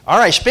All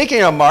right,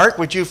 speaking of Mark,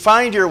 would you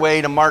find your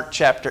way to Mark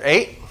chapter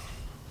 8?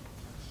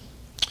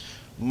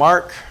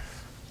 Mark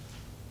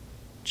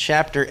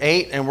chapter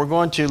 8, and we're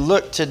going to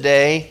look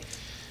today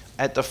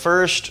at the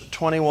first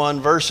 21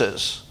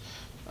 verses.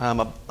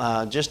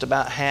 Just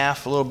about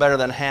half, a little better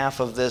than half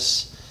of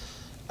this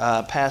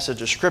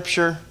passage of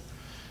Scripture.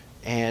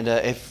 And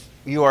if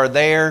you are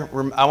there,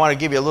 I want to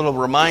give you a little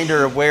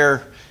reminder of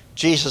where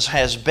Jesus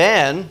has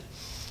been.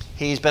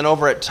 He's been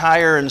over at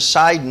Tyre and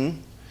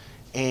Sidon,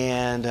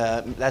 and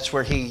that's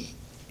where he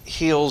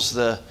heals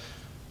the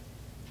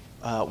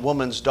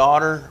woman's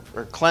daughter,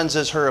 or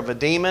cleanses her of a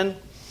demon.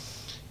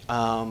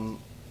 And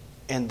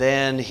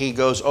then he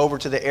goes over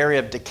to the area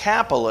of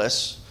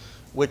Decapolis,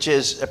 which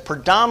is a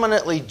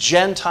predominantly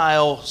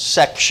Gentile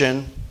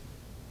section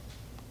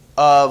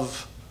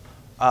of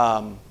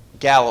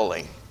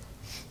Galilee.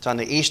 It's on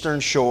the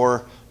eastern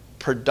shore,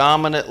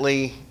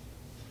 predominantly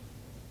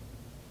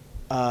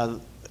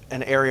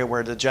an area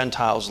where the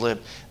Gentiles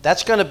live.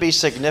 That's going to be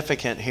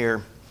significant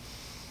here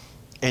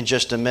in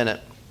just a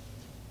minute.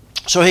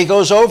 So he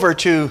goes over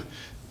to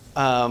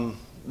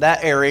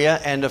that area,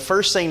 and the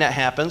first thing that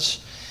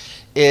happens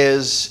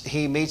is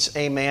he meets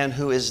a man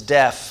who is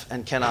deaf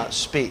and cannot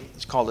speak.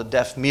 It's called a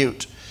deaf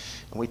mute,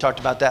 and we talked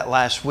about that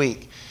last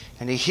week.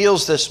 And he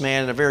heals this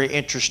man in a very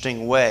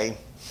interesting way.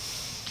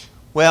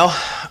 Well,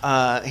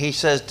 he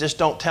says, just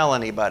don't tell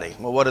anybody.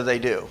 Well, what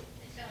do?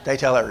 They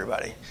tell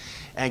everybody.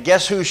 And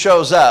guess who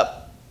shows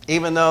up?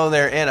 Even though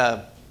they're in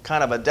a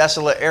kind of a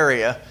desolate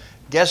area,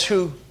 guess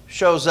who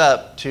shows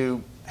up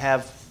to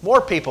have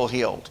more people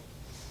healed?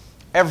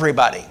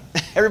 Everybody.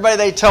 Everybody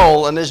they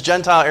told in this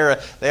Gentile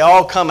era, they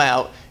all come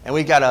out, and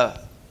we've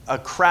got a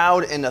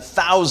crowd in the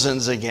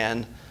thousands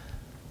again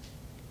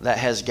that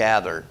has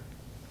gathered.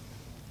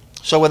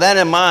 So with that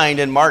in mind,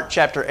 in Mark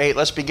chapter 8,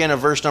 let's begin at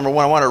verse number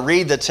 1. I want to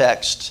read the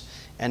text,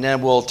 and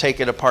then we'll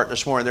take it apart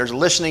this morning. There's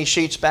listening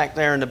sheets back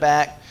there in the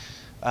back.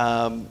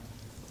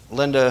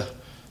 Linda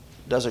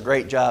does a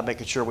great job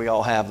making sure we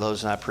all have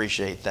those, and I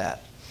appreciate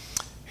that.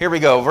 Here we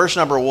go, verse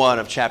number 1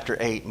 of chapter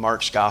 8,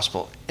 Mark's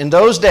Gospel. In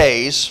those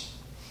days,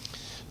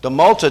 the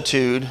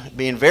multitude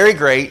being very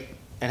great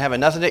and having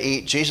nothing to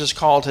eat, Jesus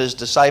called his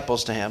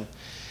disciples to him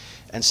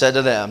and said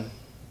to them,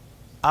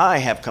 I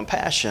have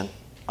compassion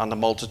on the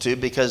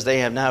multitude, because they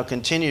have now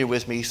continued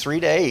with me 3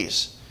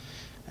 days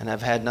and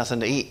have had nothing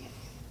to eat.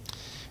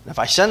 And if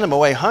I send them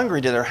away hungry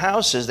to their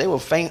houses, they will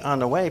faint on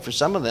the way, for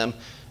some of them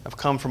have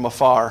come from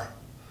afar.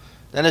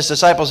 Then his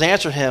disciples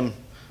answered him,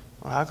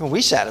 well, how can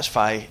we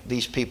satisfy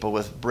these people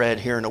with bread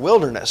here in the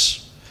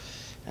wilderness?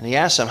 And he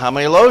asked them, how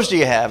many loaves do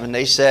you have? And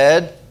they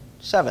said,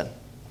 7.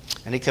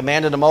 And he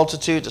commanded the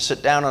multitude to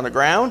sit down on the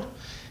ground.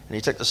 And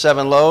he took the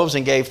 7 loaves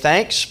and gave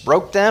thanks,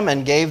 broke them,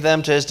 and gave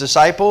them to his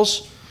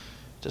disciples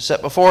to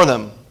set before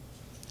them.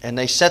 And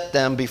they set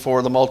them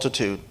before the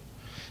multitude.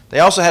 They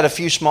also had a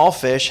few small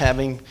fish.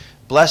 Having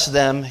blessed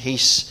them, he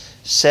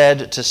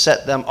said to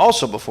set them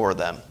also before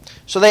them.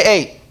 So they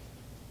ate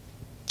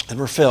and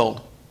were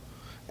filled.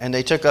 And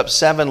they took up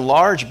 7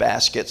 large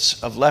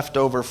baskets of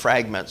leftover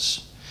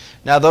fragments.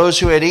 Now those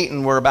who had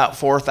eaten were about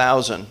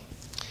 4,000.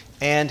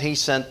 And he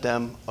sent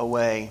them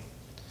away.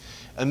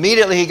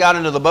 Immediately he got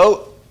into the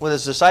boat with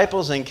his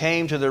disciples and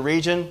came to the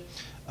region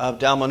of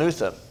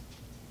Dalmanutha.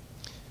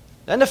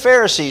 Then the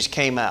Pharisees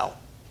came out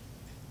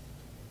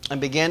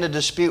and began to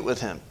dispute with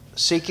him,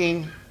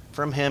 seeking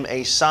from him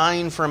a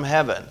sign from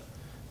heaven,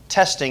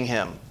 testing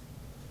him.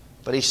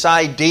 But he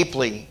sighed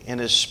deeply in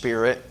his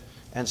spirit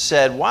and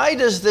said, why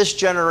does this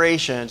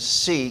generation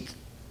seek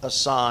a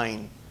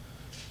sign?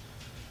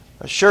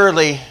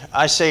 Assuredly,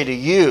 I say to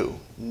you,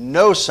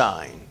 no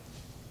sign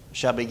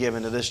shall be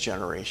given to this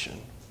generation.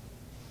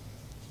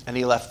 And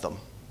he left them.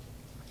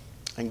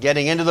 And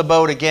getting into the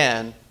boat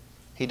again,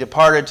 he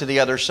departed to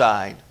the other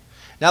side.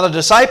 Now the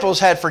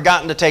disciples had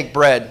forgotten to take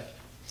bread,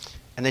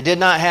 and they did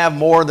not have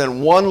more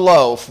than 1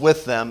 loaf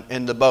with them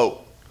in the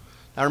boat.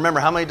 Now remember,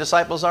 how many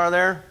disciples are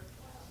there?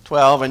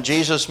 12, and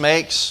Jesus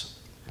makes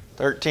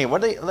 13.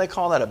 What do they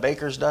call that, a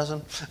baker's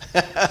dozen?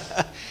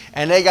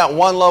 And they got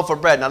 1 loaf of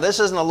bread. Now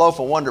this isn't a loaf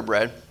of Wonder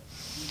Bread,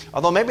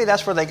 although maybe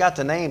that's where they got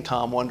the name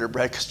Tom Wonder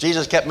Bread, because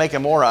Jesus kept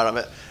making more out of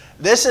it.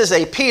 This is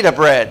a pita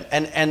bread,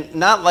 and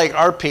not like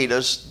our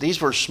pitas.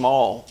 These were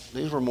small.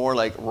 These were more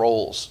like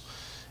rolls.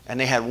 And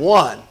they had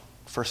 1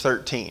 for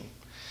 13.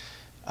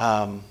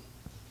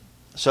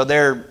 So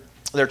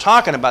they're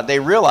talking about, they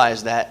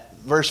realize that,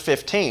 verse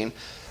 15,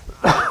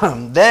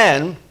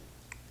 then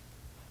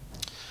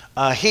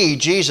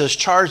Jesus,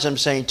 charged them,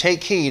 saying,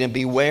 take heed and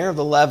beware of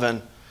the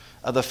leaven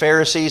of the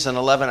Pharisees and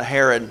the leaven of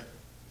Herod.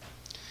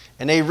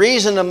 And they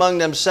reasoned among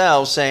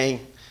themselves,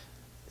 saying,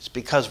 it's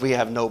because we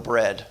have no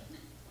bread.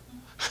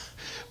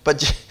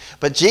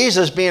 But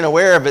Jesus, being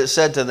aware of it,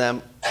 said to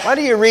them, why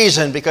do you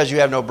reason because you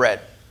have no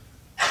bread?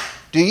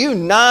 Do you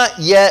not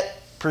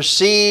yet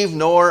perceive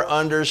nor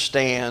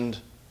understand?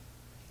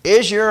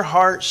 Is your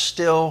heart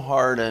still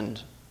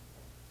hardened?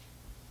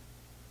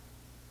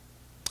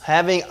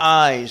 Having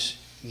eyes,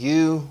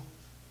 do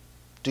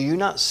you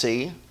not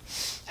see?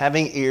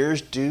 Having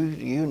ears, do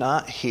you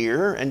not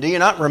hear? And do you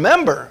not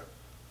remember?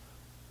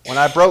 When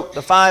I broke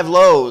the 5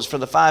 loaves for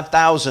the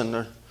 5,000,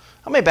 how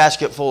many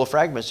basketful of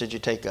fragments did you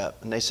take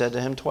up? And they said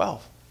to him,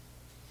 12.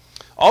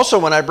 Also,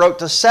 when I broke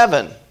the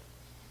 7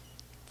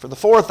 for the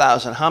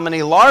 4,000, how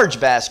many large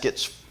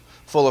baskets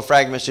full of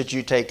fragments did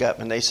you take up?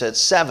 And they said,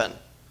 7.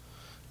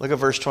 Look at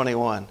verse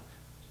 21.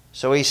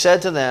 So he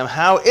said to them,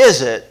 how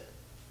is it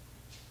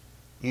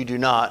you do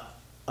not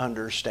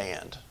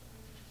understand?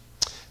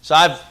 So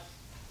I've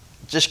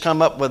just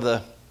come up with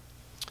the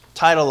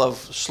title of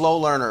slow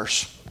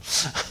learners.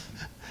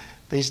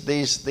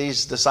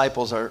 These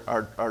disciples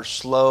are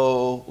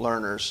slow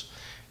learners,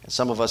 and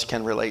some of us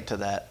can relate to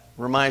that.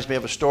 Reminds me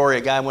of a story.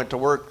 A guy went to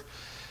work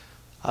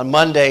on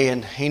Monday,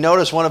 and he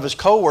noticed one of his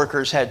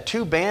coworkers had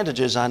 2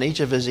 bandages on each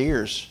of his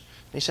ears.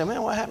 And he said,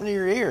 man, what happened to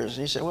your ears?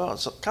 And he said, well,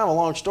 it's kind of a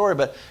long story,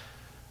 but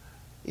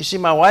you see,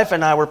 my wife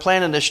and I were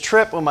planning this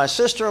trip with my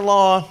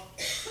sister-in-law,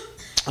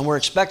 and we're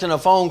expecting a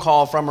phone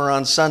call from her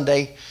on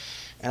Sunday.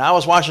 And I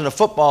was watching a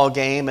football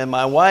game, and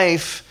my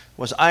wife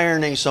was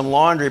ironing some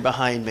laundry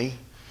behind me.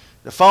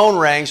 The phone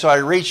rang, so I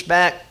reached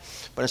back,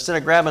 but instead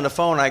of grabbing the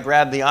phone, I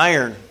grabbed the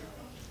iron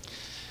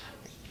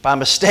by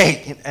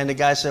mistake. And the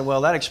guy said,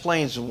 well, that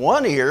explains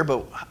one ear,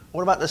 but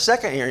what about the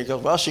second ear? He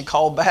goes, well, she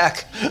called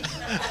back.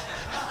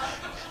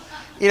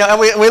 And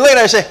we look at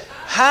it and say,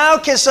 how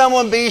can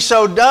someone be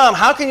so dumb?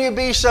 How can you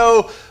be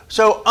so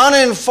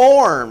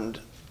uninformed?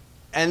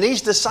 And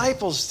these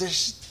disciples, they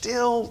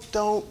still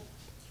don't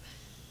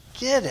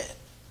get it.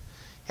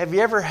 Have you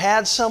ever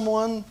had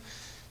someone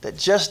that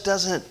just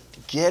doesn't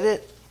get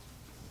it?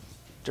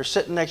 They're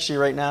sitting next to you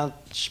right now.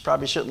 You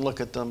probably shouldn't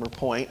look at them or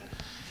point.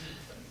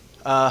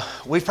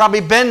 We've probably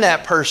been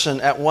that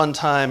person at one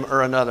time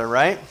or another,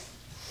 right?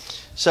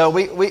 So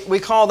we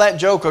call that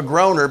joke a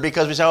groaner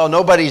because we say, oh,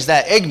 nobody's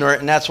that ignorant,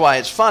 and that's why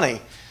it's funny.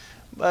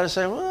 But I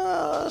say,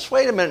 well, let's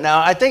wait a minute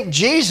now. I think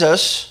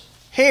Jesus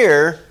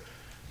here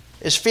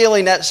is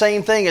feeling that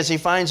same thing as he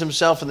finds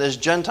himself in this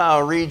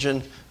Gentile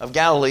region of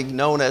Galilee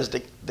known as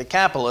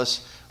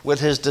Decapolis with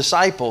his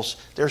disciples.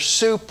 They're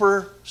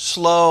super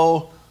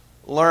slow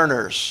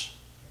learners.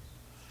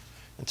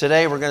 And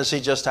today we're going to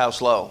see just how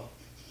slow.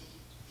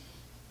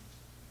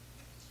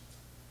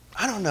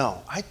 I don't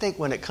know. I think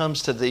when it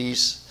comes to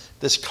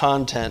this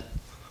content,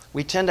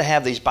 we tend to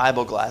have these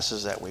Bible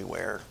glasses that we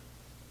wear.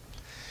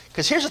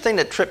 Because here's the thing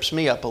that trips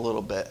me up a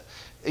little bit.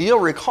 You'll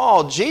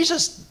recall,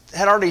 Jesus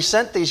had already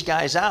sent these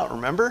guys out,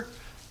 remember?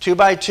 2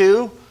 by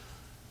 2.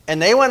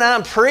 And they went out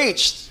and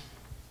preached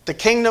the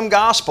kingdom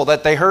gospel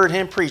that they heard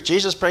him preach.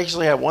 Jesus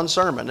basically had one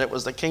sermon. It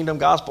was the kingdom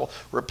gospel.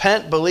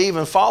 Repent, believe,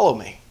 and follow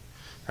me.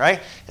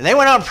 Right? And they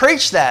went out and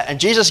preached that. And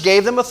Jesus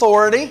gave them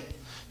authority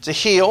to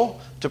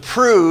heal, to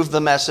prove the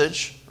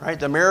message. Right?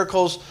 The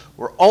miracles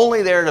were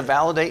only there to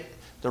validate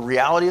the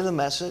reality of the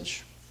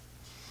message.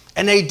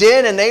 And they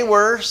did, and they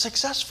were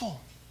successful.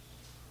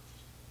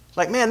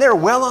 Like, man, they're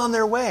well on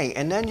their way.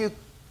 And then you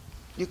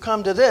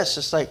come to this.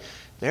 It's like,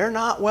 they're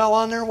not well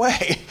on their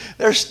way.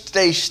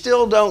 They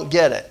still don't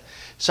get it.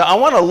 So I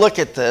want to look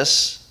at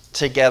this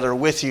together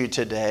with you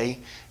today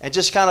and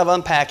just kind of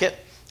unpack it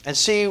and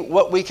see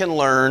what we can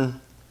learn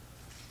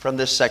from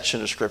this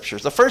section of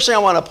Scriptures. The first thing I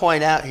want to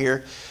point out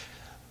here,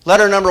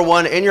 letter number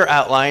 1 in your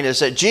outline, is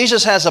that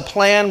Jesus has a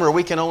plan where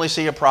we can only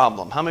see a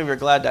problem. How many of you are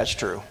glad that's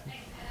true?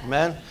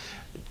 Amen?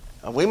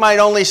 We might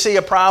only see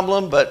a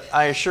problem, but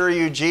I assure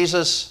you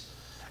Jesus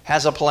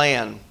has a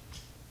plan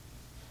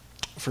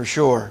for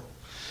sure.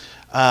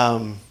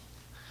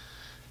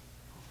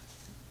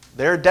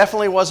 There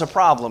definitely was a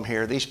problem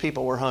here. These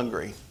people were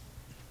hungry.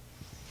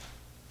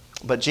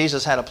 But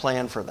Jesus had a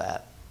plan for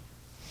that.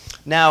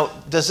 Now,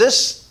 does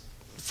this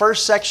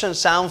first section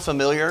sound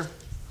familiar?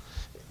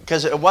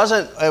 Because it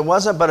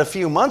wasn't but a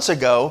few months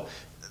ago,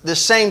 the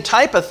same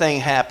type of thing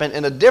happened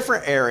in a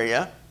different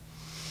area,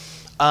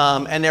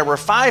 and there were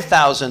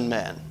 5,000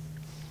 men.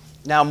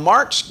 Now,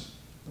 Mark's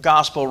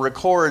gospel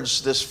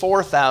records this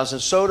 4,000,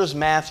 so does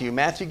Matthew.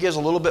 Matthew gives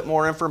a little bit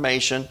more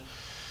information.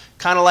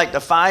 Kind of like the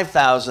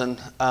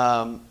 5,000,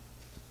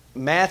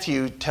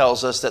 Matthew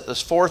tells us that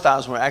this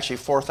 4,000 were actually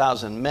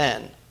 4,000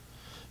 men.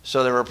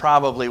 So there were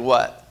probably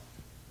what?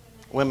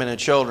 Women and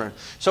children.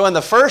 So in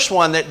the first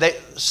one,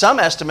 some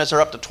estimates are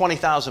up to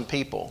 20,000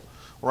 people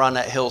were on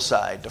that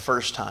hillside the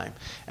first time.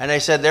 And they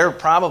said there were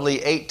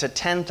probably 8,000 to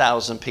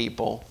 10,000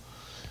 people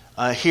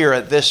here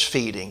at this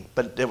feeding.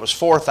 But it was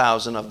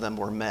 4,000 of them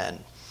were men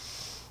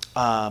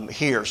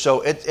here.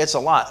 So it's a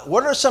lot.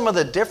 What are some of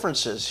the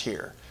differences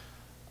here?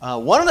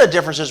 One of the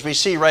differences we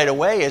see right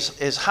away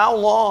is how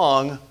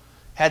long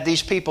had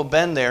these people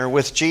been there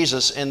with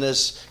Jesus in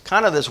this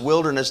kind of this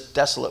wilderness,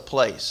 desolate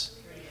place?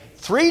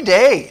 3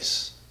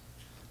 days,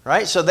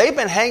 right? So they've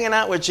been hanging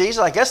out with Jesus.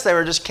 I guess they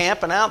were just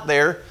camping out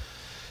there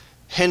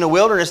in the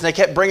wilderness, and they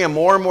kept bringing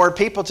more and more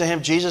people to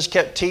him. Jesus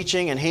kept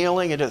teaching and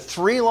healing, and it took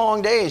 3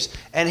 long days.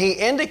 And he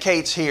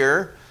indicates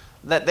here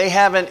that they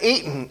haven't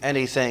eaten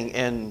anything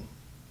in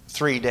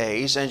 3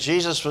 days. And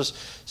Jesus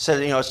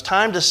said, it's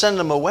time to send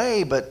them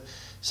away, but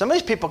some of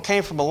these people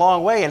came from a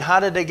long way, and how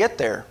did they get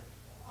there?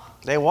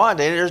 They walked.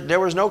 There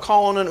was no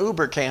calling an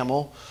Uber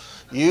camel.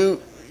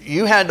 You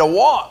had to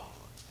walk.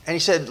 And he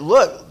said,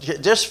 look,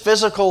 just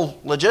physical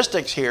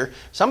logistics here.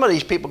 Some of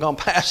these people are going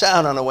to pass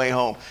out on the way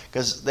home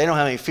because they don't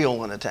have any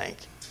fuel in the tank.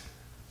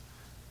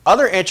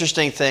 Other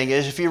interesting thing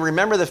is, if you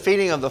remember the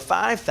feeding of the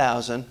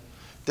 5,000,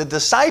 the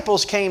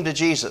disciples came to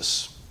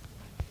Jesus.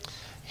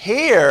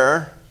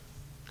 Here,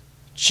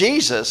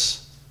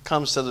 Jesus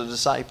comes to the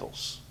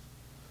disciples.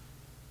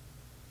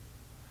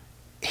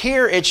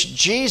 Here, it's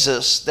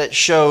Jesus that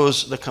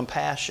shows the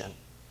compassion.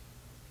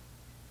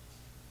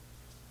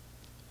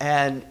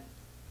 And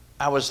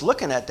I was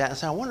looking at that and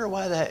said, I wonder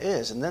why that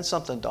is. And then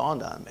something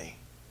dawned on me.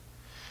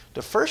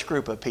 The first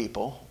group of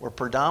people were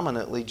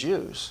predominantly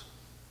Jews.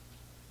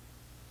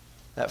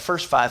 That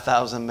first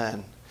 5,000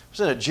 men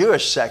was in a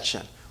Jewish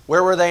section.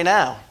 Where were they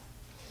now?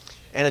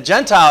 In a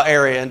Gentile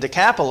area in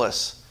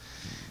Decapolis.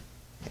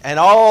 And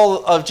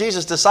all of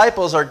Jesus'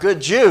 disciples are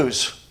good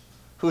Jews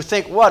who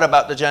think what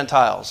about the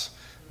Gentiles?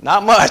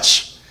 Not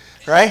much,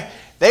 right?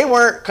 They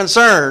weren't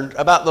concerned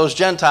about those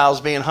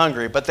Gentiles being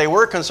hungry, but they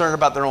were concerned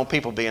about their own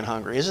people being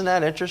hungry. Isn't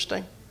that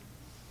interesting?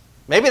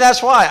 Maybe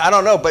that's why. I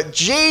don't know. But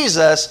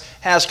Jesus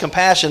has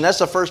compassion. That's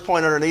the first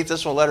point underneath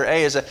this one, letter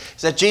A, is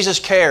that Jesus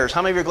cares.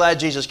 How many of you are glad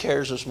Jesus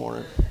cares this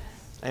morning?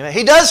 Amen.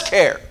 He does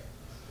care.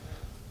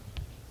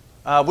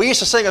 We used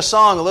to sing a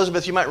song,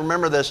 Elizabeth, you might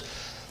remember this.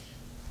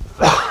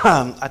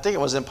 I think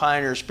it was in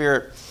Pioneer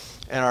Spirit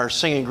in our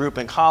singing group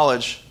in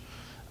college,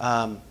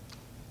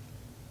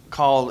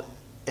 called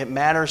It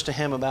Matters to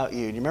Him About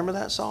You. Do you remember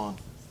that song?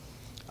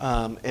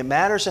 It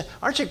matters.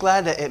 Aren't you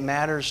glad that it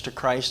matters to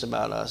Christ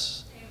about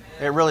us?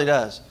 Amen. It really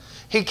does.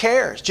 He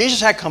cares. Jesus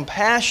had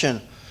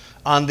compassion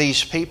on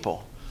these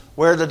people,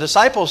 where the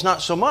disciples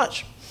not so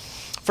much.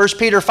 1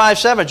 Peter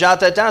 5:7, jot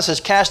that down. It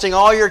says, casting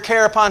all your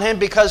care upon Him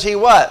because He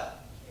what?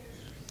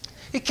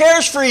 He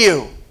cares for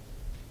you.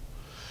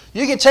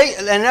 You can take,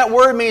 and that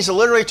word means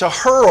literally to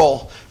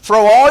hurl.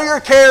 Throw all your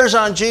cares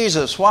on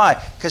Jesus.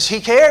 Why? Because He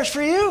cares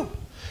for you.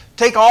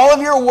 Take all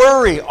of your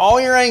worry,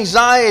 all your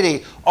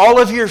anxiety, all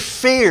of your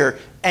fear,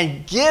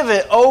 and give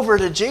it over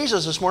to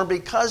Jesus this morning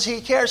because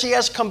He cares. He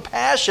has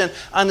compassion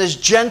on this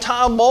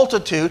Gentile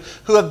multitude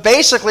who have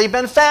basically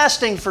been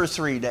fasting for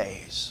 3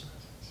 days.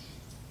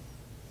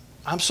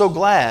 I'm so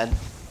glad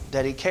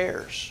that He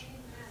cares.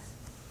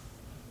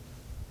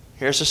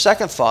 Here's the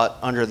second thought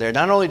under there.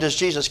 Not only does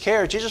Jesus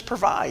care, Jesus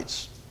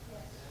provides.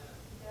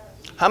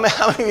 How many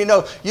of you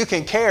know you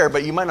can care,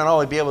 but you might not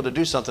always be able to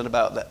do something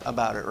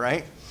about it,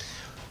 right?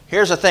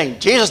 Here's the thing.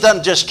 Jesus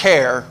doesn't just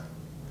care.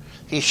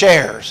 He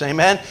shares.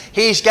 Amen?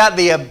 He's got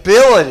the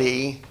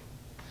ability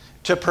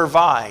to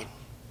provide.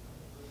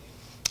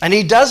 And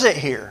He does it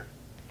here.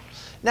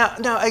 Now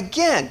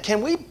again,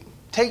 can we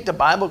take the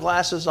Bible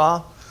glasses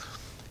off?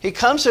 He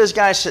comes to His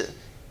guy and says,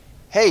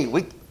 hey,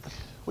 we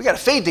got to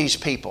feed these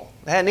people.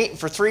 They hadn't eaten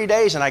for 3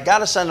 days, and I got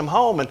to send them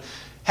home, and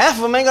half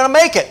of them ain't going to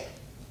make it.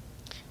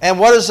 And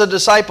what is the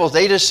disciples?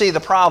 They just see the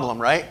problem,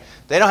 right?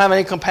 They don't have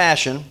any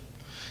compassion.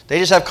 They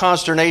just have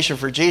consternation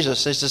for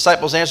Jesus. His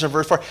disciples answer in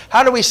verse 4,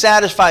 how do we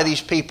satisfy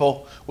these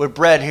people with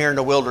bread here in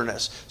the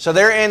wilderness? So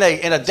they're in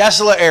a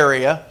desolate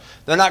area.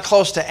 They're not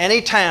close to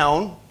any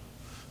town.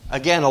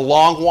 Again, a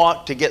long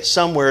walk to get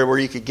somewhere where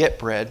you could get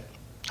bread.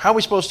 How are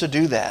we supposed to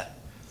do that?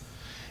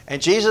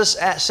 And Jesus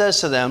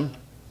says to them,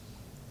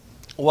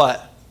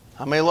 what?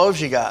 How many loaves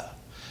you got?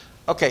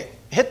 Okay,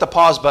 hit the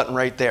pause button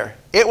right there.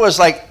 It was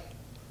like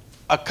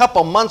a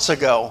couple months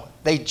ago,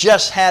 they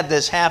just had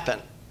this happen.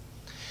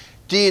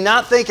 Do you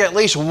not think at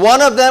least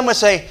one of them would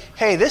say,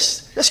 hey,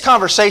 this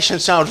conversation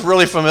sounds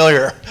really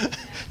familiar?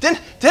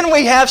 Didn't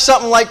we have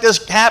something like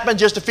this happen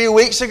just a few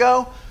weeks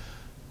ago?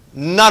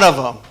 None of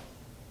them.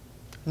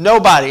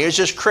 Nobody. It's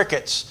just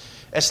crickets.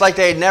 It's like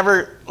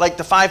like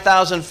the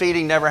 5,000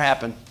 feeding never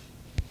happened.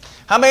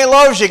 How many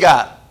loaves you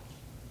got?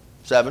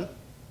 7.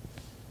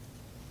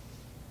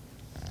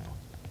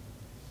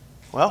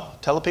 Well,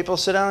 tell the people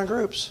to sit down in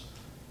groups.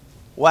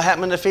 What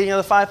happened to the feeding of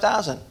the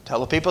 5,000? Tell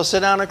the people to sit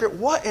down in a group.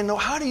 What in the,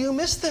 how do you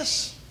miss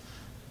this?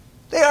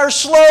 They are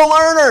slow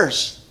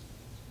learners.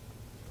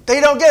 They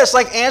don't get it. It's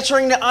like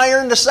answering the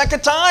iron the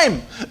second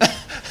time.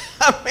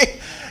 I mean,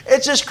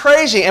 it's just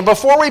crazy. And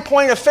before we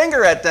point a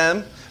finger at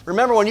them,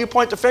 remember when you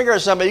point the finger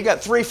at somebody, you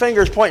got 3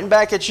 fingers pointing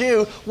back at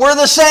you. We're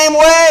the same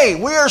way.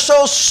 We are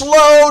so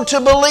slow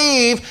to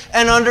believe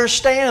and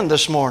understand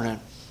this morning.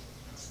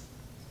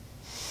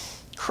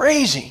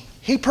 Crazy.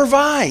 He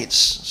provides.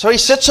 So He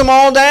sits them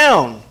all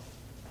down.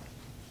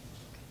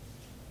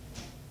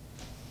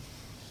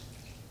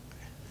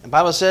 The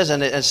Bible says,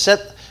 and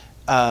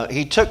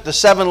He took the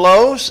 7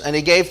 loaves and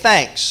He gave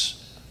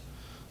thanks.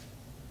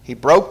 He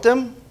broke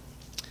them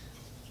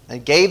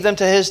and gave them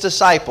to His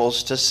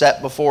disciples to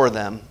set before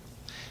them.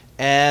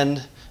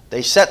 And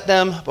they set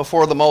them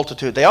before the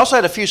multitude. They also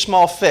had a few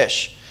small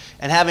fish.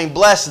 And having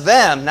blessed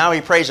them, now He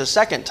prays a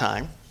second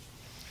time,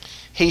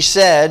 He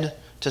said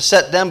to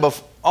set them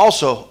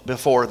also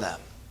before them.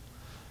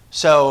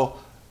 So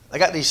I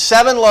got these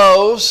 7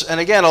 loaves, and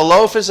again, a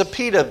loaf is a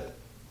pita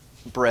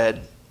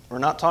bread. We're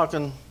not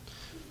talking,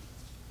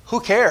 who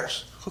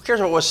cares? Who cares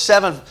if it was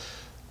 7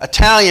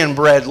 Italian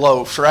bread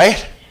loaves,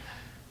 right?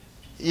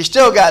 You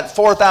still got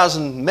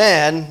 4,000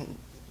 men,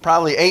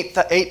 probably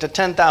 8 to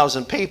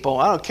 10,000 people.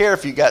 I don't care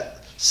if you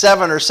got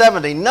 7 or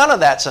 70. None of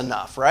that's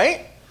enough,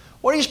 right?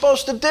 What are you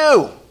supposed to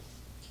do?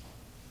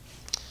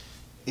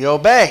 You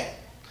obey.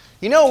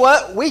 You know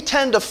what? We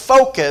tend to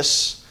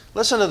focus,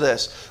 listen to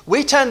this,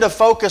 we tend to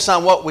focus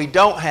on what we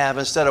don't have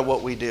instead of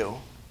what we do.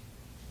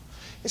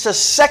 It's the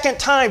second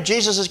time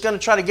Jesus is going to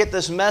try to get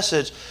this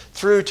message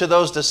through to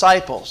those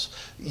disciples.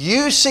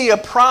 You see a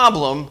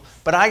problem,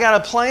 but I got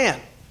a plan.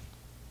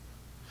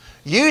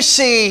 You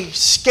see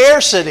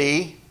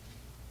scarcity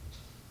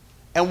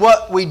and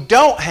what we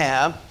don't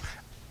have.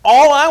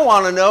 All I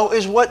want to know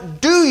is,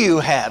 what do you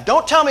have?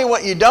 Don't tell me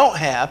what you don't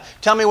have.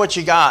 Tell me what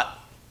you got.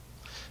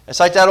 It's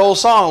like that old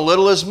song,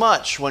 little is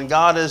much when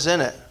God is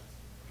in it.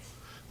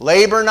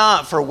 Labor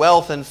not for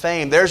wealth and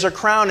fame. There's a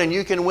crown and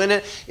you can win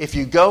it if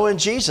you go in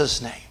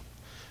Jesus' name.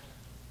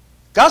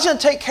 God's going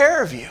to take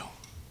care of you.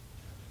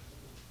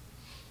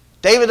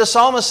 David the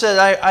psalmist said,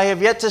 I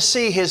have yet to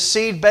see his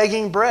seed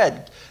begging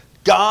bread.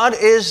 God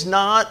is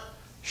not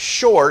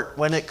short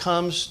when it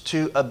comes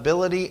to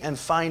ability and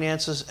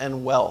finances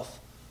and wealth.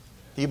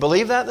 Do you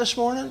believe that this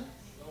morning?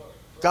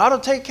 God will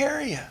take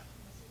care of you.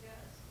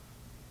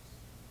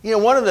 You know,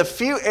 one of the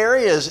few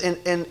areas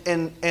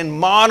in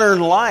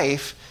modern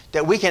life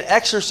that we can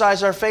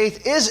exercise our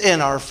faith is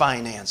in our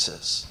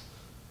finances.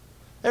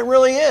 It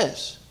really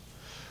is.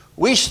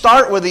 We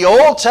start with the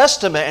Old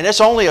Testament, and it's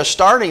only a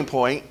starting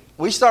point.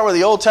 We start with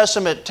the Old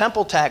Testament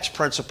temple tax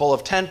principle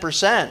of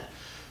 10%.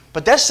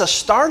 But that's the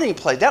starting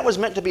place. That was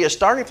meant to be a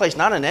starting place,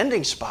 not an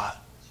ending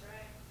spot.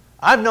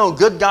 I've known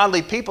good,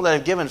 godly people that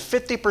have given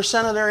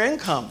 50% of their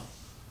income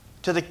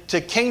to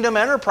kingdom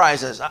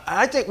enterprises.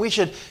 I think we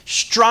should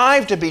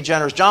strive to be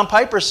generous. John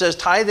Piper says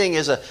tithing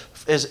is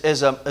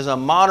a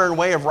modern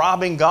way of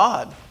robbing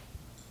God.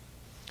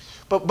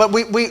 But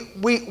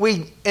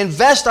we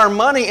invest our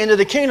money into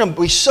the kingdom.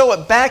 We sow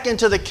it back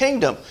into the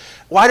kingdom.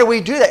 Why do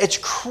we do that? It's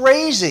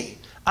crazy.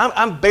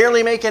 I'm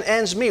barely making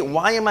ends meet.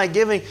 Why am I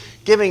giving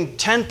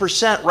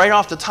 10% right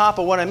off the top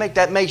of what I make?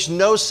 That makes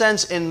no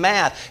sense in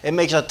math. It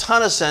makes a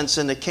ton of sense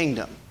in the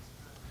kingdom.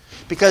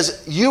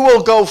 Because you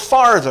will go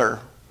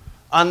farther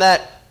on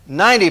that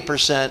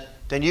 90%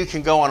 than you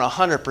can go on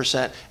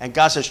 100%. And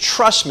God says,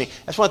 trust me.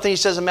 That's one thing he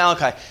says in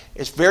Malachi.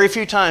 It's very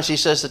few times he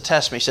says to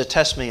test me. He says,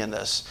 test me in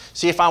this.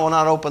 See if I will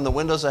not open the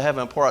windows of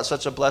heaven and pour out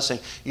such a blessing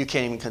you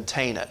can't even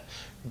contain it.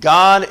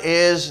 God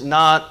is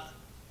not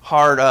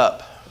hard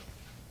up.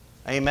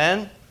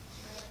 Amen?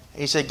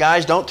 He said,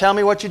 guys, don't tell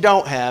me what you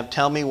don't have.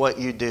 Tell me what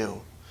you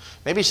do.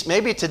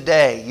 Maybe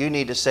today you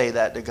need to say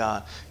that to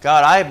God.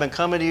 God, I have been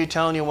coming to you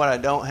telling you what I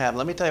don't have.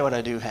 Let me tell you what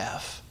I do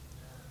have.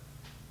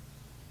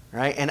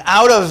 Right? And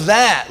out of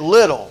that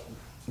little,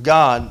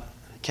 God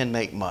can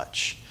make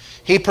much.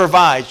 He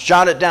provides.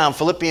 Jot it down.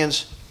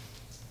 Philippians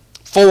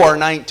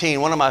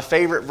 4:19, one of my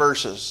favorite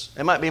verses.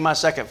 It might be my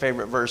second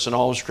favorite verse in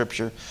all of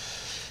Scripture. It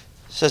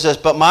says this,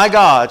 but my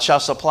God shall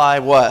supply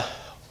what?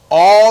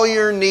 All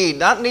your need,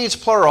 not needs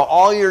plural,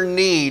 all your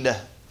need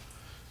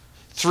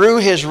through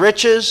his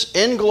riches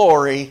in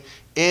glory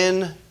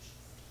in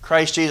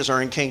Christ Jesus,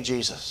 or in King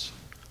Jesus.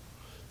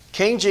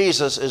 King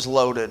Jesus is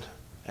loaded,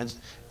 and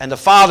the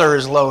Father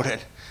is loaded.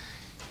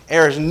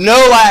 There is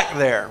no lack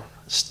there.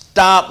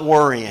 Stop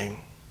worrying.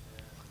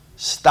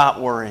 Stop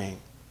worrying.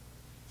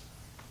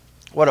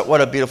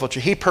 What a beautiful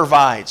truth. He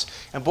provides.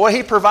 And boy,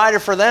 he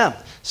provided for them.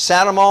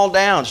 Sat them all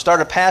down.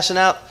 Started passing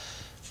out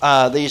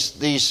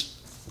these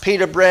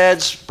pita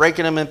breads,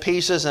 breaking them in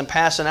pieces and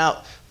passing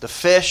out the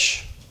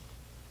fish.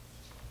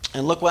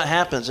 And look what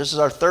happens. This is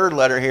our third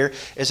letter here,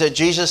 is that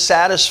Jesus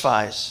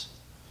satisfies.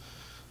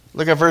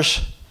 Look at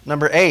verse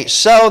number 8.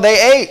 So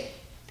they ate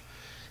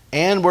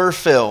and were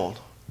filled.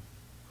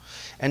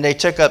 And they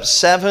took up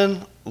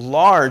 7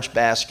 large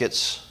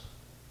baskets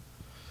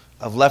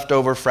of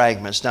leftover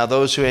fragments. Now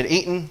those who had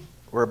eaten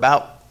were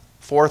about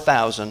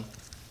 4,000,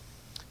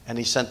 and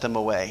he sent them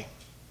away.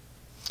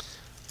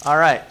 All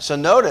right, so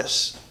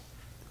notice,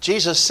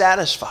 Jesus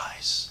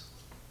satisfies.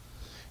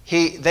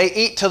 They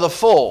eat to the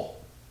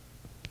full.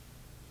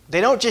 They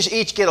don't just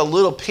each get a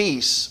little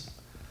piece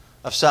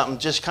of something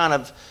just kind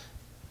of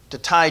to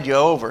tide you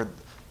over.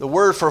 The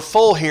word for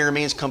full here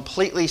means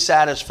completely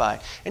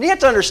satisfied. And you have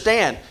to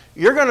understand,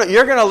 you're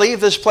gonna leave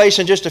this place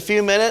in just a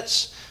few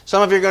minutes.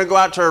 Some of you are going to go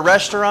out to a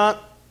restaurant.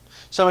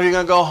 Some of you are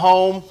going to go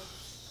home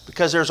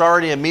because there's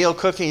already a meal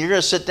cooking. You're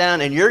going to sit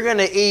down and you're going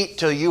to eat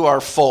till you are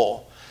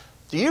full.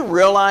 Do you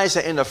realize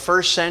that in the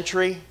first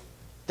century,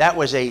 that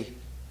was an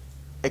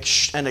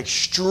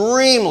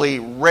extremely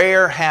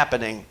rare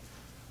happening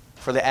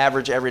for the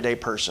average everyday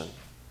person?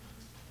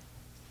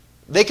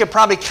 They could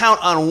probably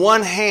count on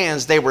one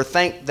hand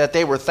that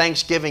they were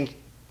Thanksgiving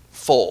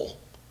full,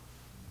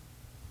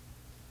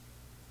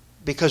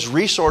 because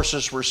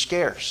resources were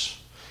scarce,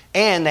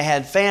 and they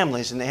had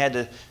families, and they had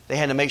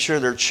to make sure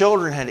their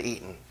children had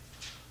eaten.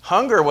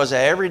 Hunger was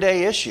an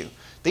everyday issue.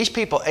 These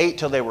people ate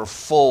till they were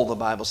full, the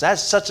Bible says.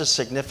 That's such a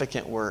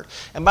significant word.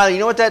 And by the way, you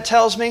know what that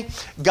tells me?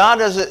 God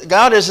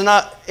is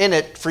not in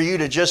it for you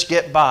to just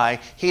get by.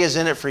 He is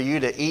in it for you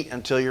to eat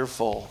until you're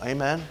full.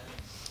 Amen?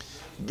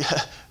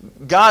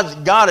 Our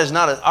God is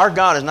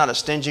not a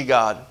stingy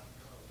God.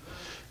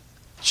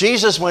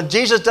 When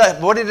Jesus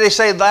does, what did they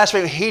say last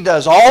week? He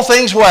does all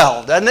things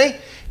well, doesn't he?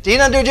 He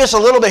doesn't do just a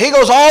little bit. He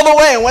goes all the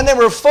way. And when they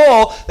were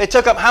full, they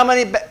took up how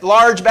many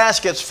large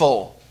baskets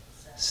full?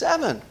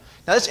 7. Now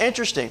that's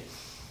interesting.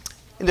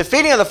 In the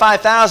feeding of the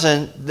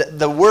 5,000,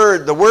 the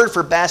word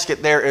for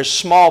basket there is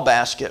small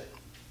basket.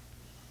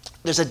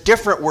 There's a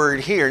different word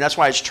here, and that's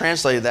why it's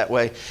translated that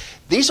way.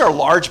 These are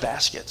large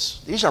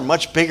baskets. These are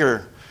much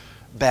bigger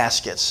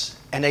baskets.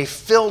 And they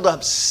filled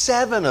up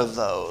 7 of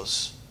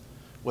those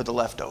with the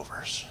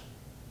leftovers.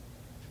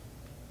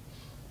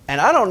 And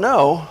I don't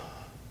know,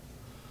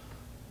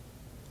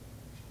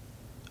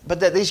 but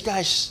that these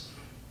guys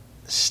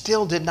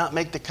still did not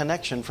make the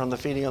connection from the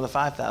feeding of the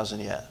 5,000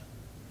 yet.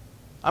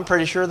 I'm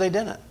pretty sure they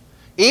didn't.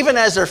 Even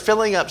as they're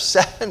filling up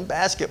 7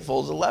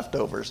 basketfuls of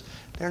leftovers,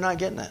 they're not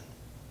getting it.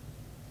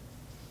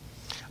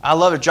 I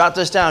love it. Jot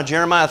this down.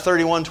 Jeremiah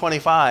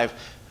 31:25.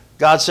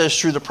 God says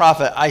through the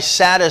prophet, I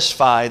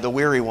satisfy the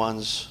weary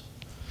ones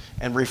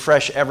and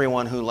refresh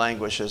everyone who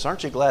languishes.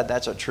 Aren't you glad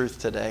that's a truth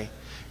today?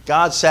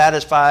 God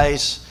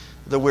satisfies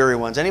the weary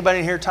ones. Anybody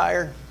in here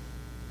tired?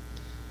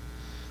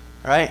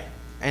 Right?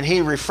 And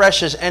he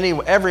refreshes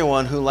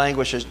everyone who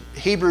languishes.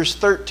 Hebrews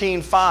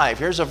 13:5.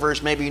 Here's a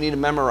verse maybe you need to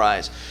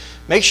memorize.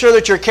 Make sure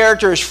that your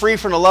character is free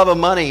from the love of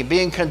money,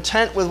 being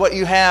content with what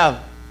you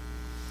have.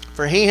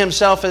 For he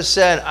himself has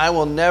said, I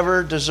will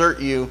never desert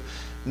you,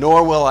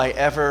 nor will I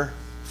ever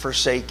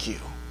forsake you.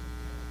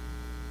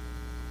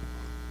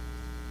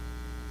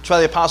 That's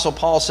why the Apostle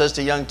Paul says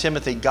to young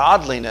Timothy,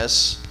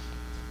 godliness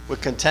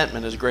with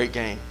contentment is great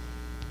gain.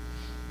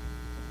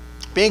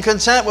 Being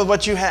content with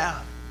what you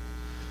have.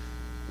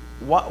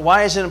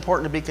 Why is it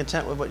important to be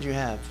content with what you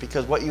have?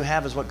 Because what you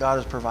have is what God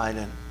has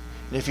provided. And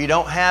if you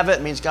don't have it,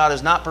 it means God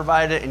has not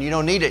provided it and you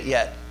don't need it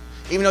yet.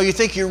 Even though you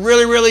think you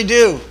really, really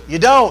do. You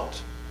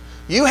don't.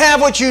 You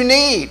have what you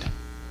need.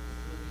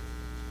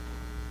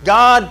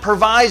 God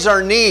provides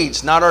our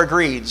needs, not our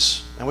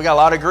greeds. And we got a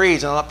lot of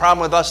greeds. And the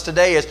problem with us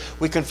today is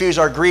we confuse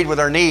our greed with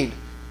our need.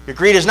 Your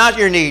greed is not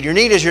your need. Your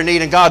need is your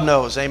need, and God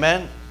knows.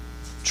 Amen?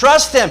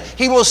 Trust Him.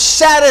 He will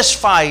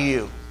satisfy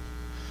you.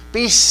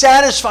 Be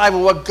satisfied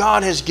with what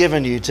God has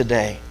given you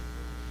today.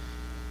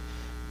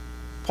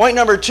 Point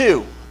number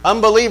 2.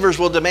 Unbelievers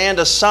will demand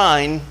a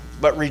sign,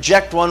 but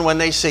reject one when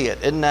they see it.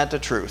 Isn't that the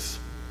truth?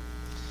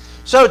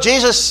 So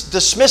Jesus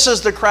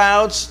dismisses the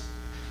crowds.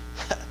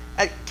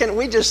 Can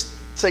we just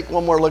take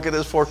one more look at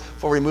this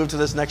before we move to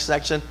this next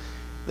section?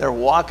 They're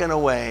walking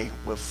away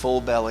with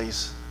full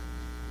bellies.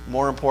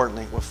 More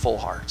importantly, with full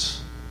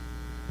hearts.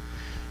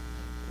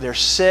 They're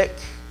sick,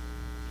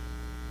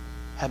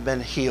 have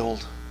been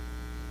healed.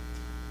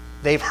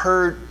 They've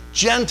heard,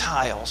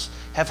 Gentiles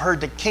have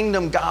heard the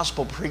kingdom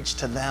gospel preached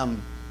to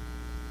them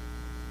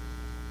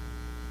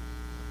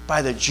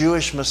by the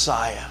Jewish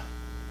Messiah.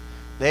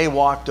 They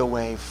walked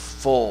away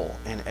full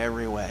in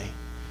every way.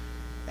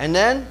 And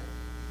then,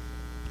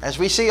 as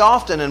we see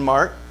often in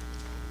Mark,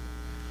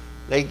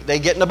 they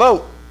get in a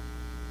boat.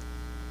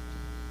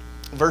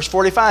 Verse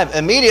 45,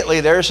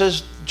 immediately,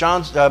 there's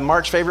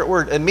Mark's favorite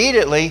word.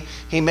 Immediately,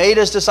 he made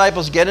his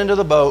disciples get into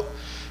the boat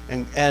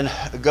and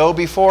go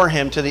before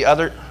him to the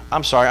other.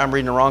 I'm sorry, I'm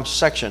reading the wrong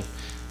section.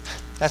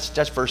 That's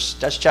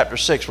chapter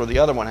 6 where the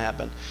other one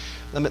happened.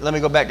 Let me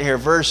go back to here.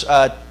 Verse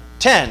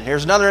 10.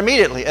 Here's another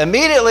immediately.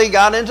 Immediately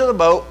got into the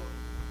boat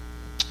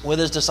with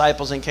his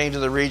disciples and came to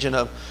the region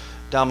of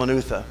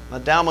Dalmanutha. Now,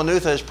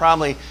 Dalmanutha is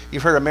probably,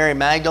 you've heard of Mary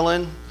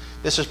Magdalene.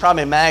 This is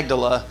probably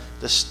Magdala,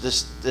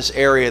 this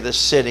area, this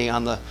city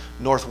on the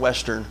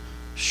northwestern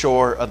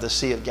shore of the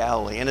Sea of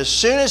Galilee. And as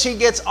soon as he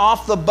gets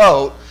off the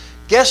boat,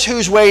 guess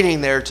who's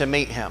waiting there to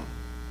meet him?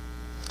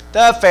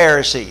 The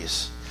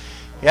Pharisees.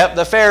 Yep,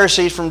 the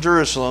Pharisees from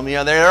Jerusalem. You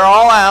know, they're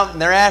all out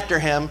and they're after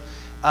him.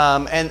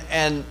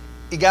 And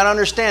you got to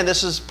understand,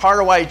 this is part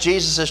of why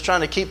Jesus is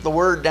trying to keep the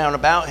word down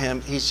about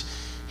him. He's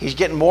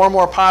getting more and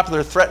more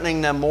popular,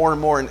 threatening them more and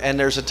more. And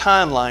there's a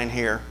timeline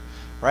here,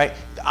 right?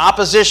 The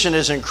opposition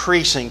is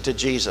increasing to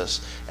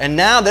Jesus. And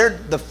now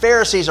the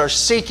Pharisees are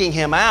seeking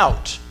him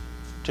out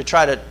to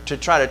try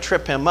to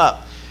trip him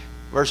up.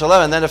 Verse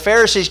 11, then the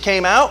Pharisees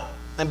came out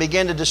and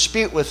began to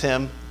dispute with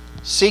him,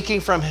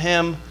 seeking from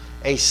him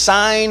a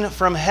sign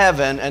from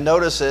heaven, and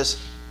notice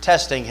this,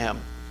 testing him.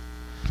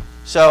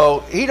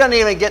 So he doesn't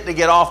even get to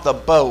get off the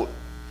boat,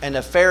 and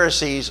the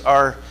Pharisees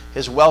are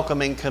his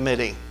welcoming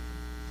committee.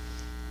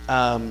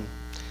 And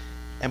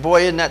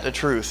boy, isn't that the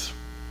truth?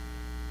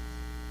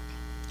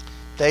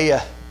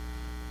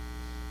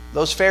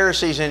 Those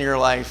Pharisees in your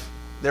life,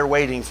 they're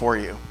waiting for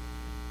you.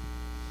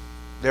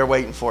 They're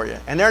waiting for you.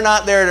 And they're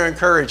not there to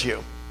encourage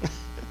you.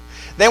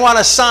 They want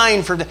a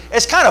sign from...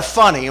 It's kind of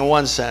funny in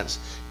one sense.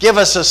 Give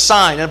us a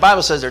sign. And the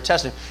Bible says they're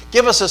testing.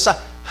 Give us a sign.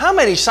 How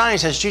many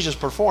signs has Jesus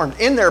performed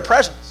in their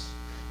presence?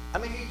 I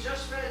mean, he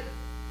just fed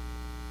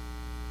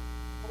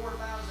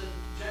 4,000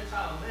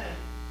 Gentile men.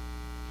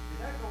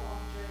 Did that go off,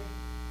 Jay?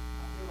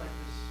 I feel like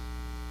this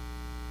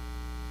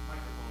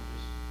microphone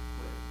just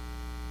quit.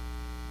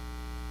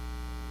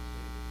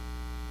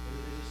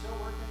 Is it still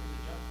working? Is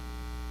it jumping?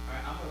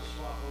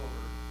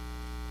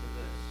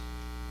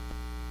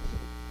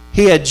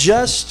 He had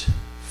just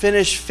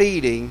finished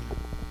feeding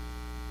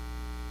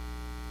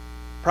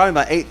probably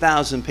about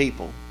 8,000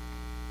 people.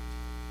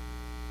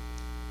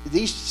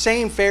 These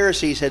same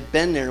Pharisees had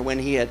been there when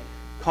he had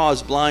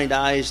caused blind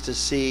eyes to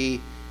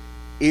see,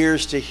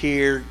 ears to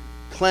hear,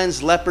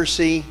 cleansed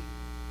leprosy,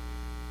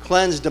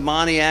 cleansed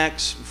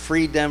demoniacs,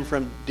 freed them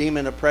from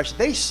demon oppression.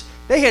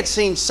 They had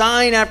seen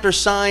sign after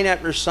sign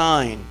after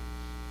sign.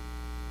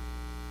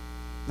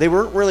 They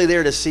weren't really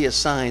there to see a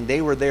sign.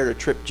 They were there to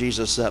trip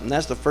Jesus up. And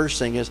that's the first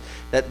thing, is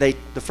that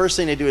the first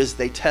thing they do is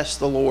they test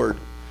the Lord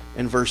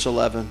in verse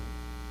 11.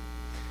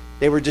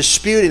 They were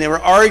disputing, they were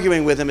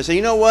arguing with him and say,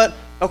 you know what?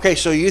 Okay,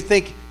 so you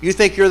think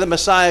you're the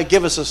Messiah,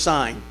 give us a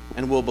sign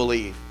and we'll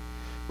believe.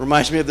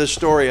 Reminds me of this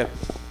story.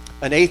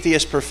 An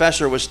atheist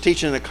professor was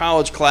teaching in a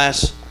college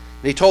class,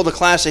 and he told the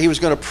class that he was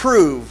going to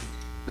prove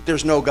that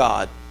there's no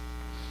God.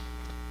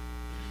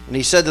 And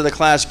he said to the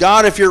class,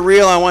 God, if you're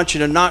real, I want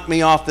you to knock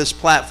me off this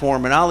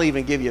platform, and I'll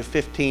even give you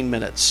 15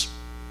 minutes.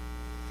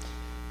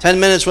 10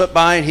 minutes went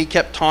by, and he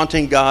kept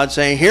taunting God,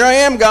 saying, here I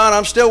am, God,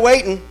 I'm still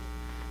waiting.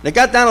 And it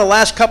got down to the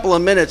last couple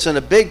of minutes, and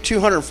a big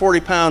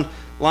 240-pound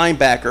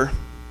linebacker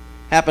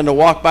happened to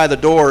walk by the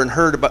door and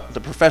heard about what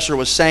the professor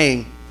was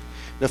saying.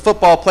 The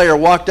football player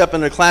walked up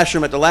in the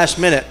classroom at the last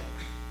minute,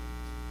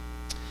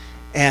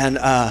 and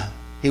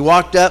he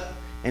walked up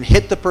and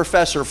hit the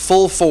professor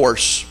full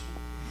force,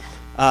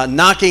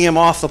 knocking him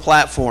off the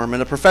platform. And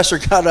the professor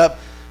got up,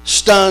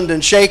 stunned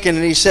and shaken,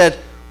 and he said,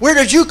 where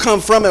did you come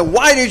from and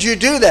why did you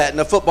do that? And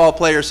the football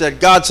player said,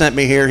 God sent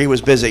me here. He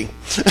was busy.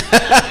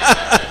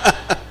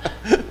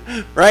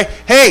 Right?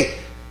 Hey,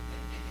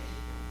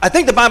 I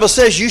think the Bible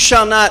says you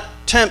shall not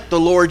tempt the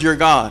Lord your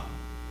God.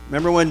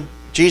 Remember when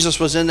Jesus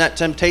was in that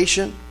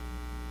temptation?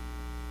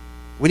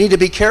 We need to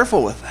be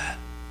careful with that.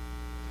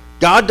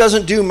 God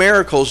doesn't do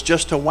miracles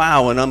just to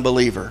wow an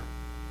unbeliever.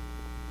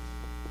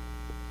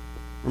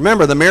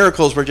 Remember, the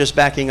miracles were just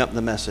backing up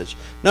the message.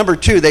 Number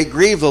 2, they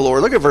grieved the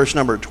Lord. Look at verse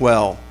number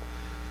 12.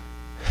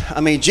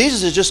 I mean,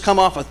 Jesus has just come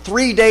off of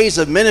 3 days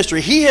of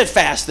ministry. He had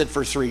fasted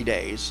for 3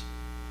 days,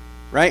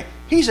 right?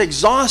 He's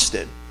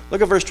exhausted.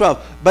 Look at verse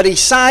 12. But he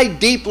sighed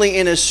deeply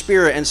in his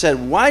spirit and said,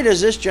 why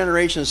does this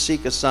generation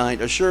seek a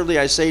sign? Assuredly,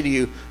 I say to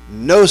you,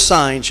 no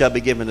sign shall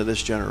be given to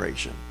this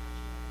generation.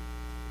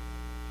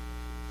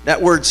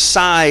 That word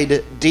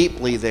sighed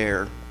deeply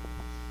there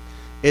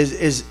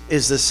is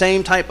the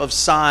same type of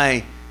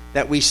sigh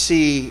that we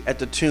see at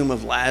the tomb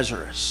of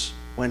Lazarus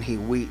when he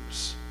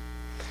weeps.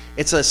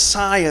 It's a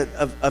sigh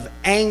of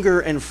anger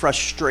and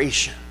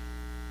frustration.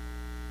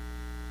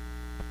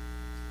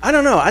 I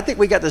don't know. I think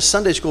we got this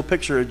Sunday school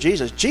picture of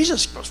Jesus.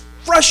 Jesus was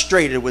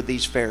frustrated with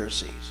these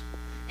Pharisees.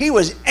 He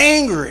was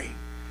angry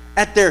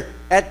at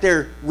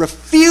their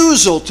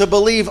refusal to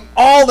believe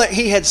all that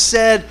he had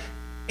said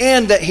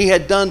and that he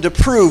had done to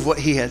prove what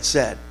he had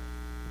said.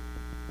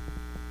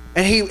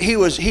 And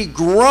he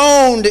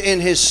groaned in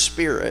his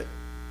spirit.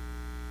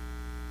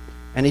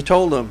 And he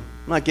told them,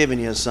 I'm not giving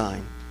you a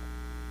sign.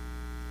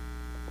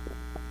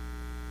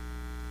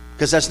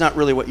 Because that's not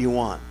really what you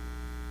want.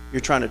 You're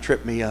trying to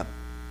trip me up.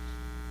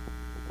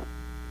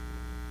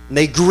 And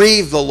they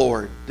grieved the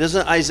Lord.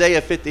 Doesn't Isaiah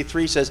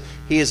 53 says,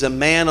 he is a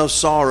man of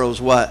sorrows,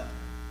 what?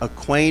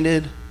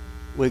 Acquainted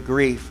with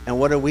grief. And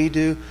what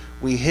do?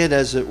 We hid,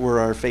 as it were,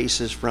 our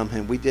faces from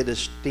him. We did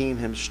esteem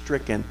him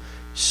stricken,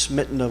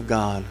 smitten of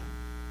God,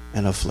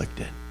 and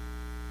afflicted.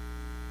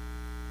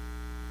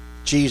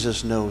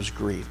 Jesus knows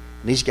grief.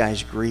 And these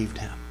guys grieved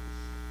him.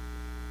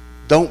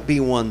 Don't be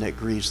one that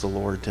grieves the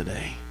Lord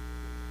today.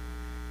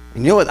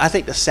 And you know what? I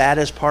think the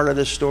saddest part of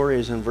this story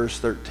is in verse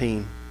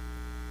 13.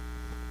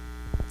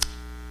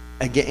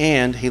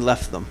 And he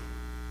left them,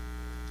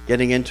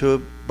 getting into a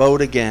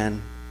boat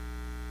again,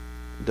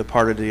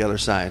 departed to the other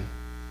side.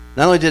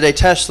 Not only did they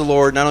test the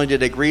Lord, not only did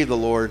they grieve the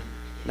Lord,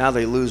 now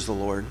they lose the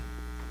Lord.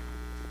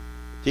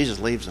 Jesus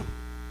leaves them.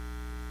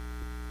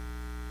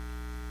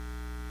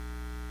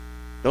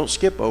 Don't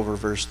skip over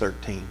verse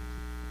 13.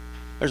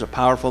 There's a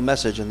powerful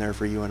message in there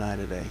for you and I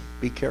today.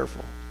 Be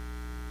careful.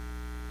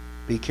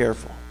 Be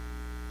careful.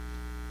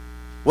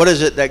 What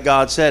is it that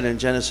God said in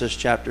Genesis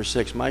chapter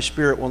 6? My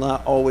spirit will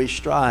not always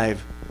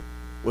strive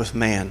with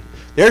man.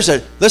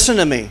 Listen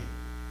to me.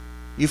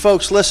 You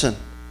folks, listen.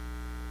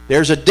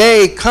 There's a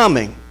day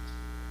coming.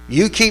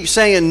 You keep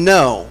saying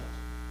no.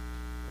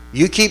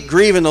 You keep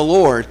grieving the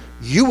Lord.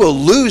 You will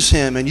lose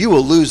him, and you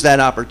will lose that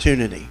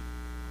opportunity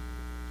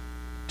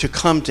to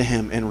come to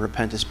him in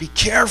repentance. Be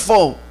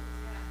careful.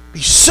 Be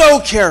so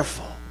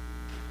careful.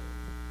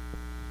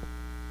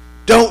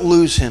 Don't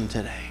lose him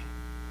today.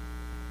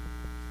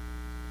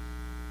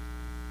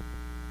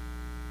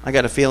 I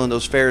got a feeling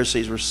those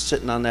Pharisees were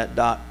sitting on that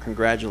dock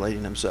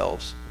congratulating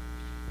themselves.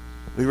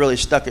 We really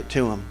stuck it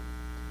to them.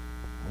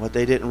 What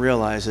they didn't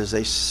realize is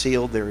they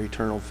sealed their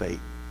eternal fate.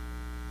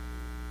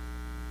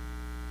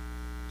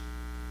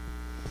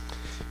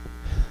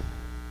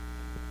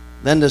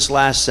 Then this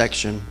last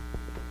section,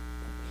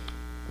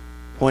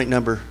 point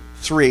number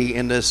 3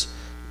 in this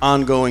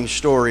ongoing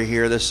story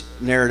here, this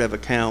narrative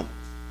account.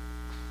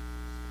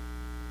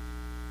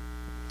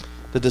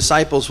 The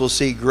disciples will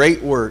see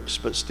great works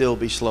but still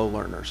be slow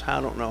learners. I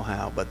don't know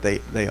how, but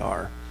they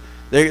are.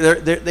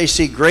 They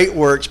see great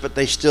works, but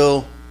they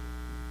still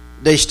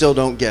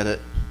don't get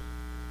it.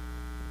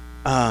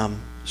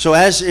 So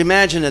as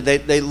imagine it,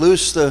 they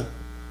loose the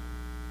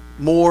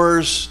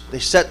moors, they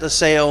set the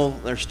sail,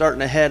 they're starting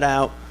to head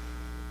out,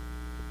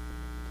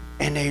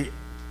 and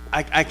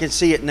I can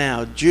see it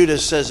now.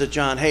 Judas says to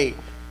John, "Hey,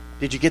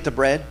 did you get the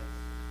bread?"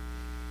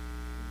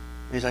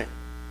 And he's like,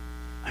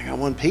 "I got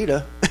one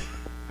pita."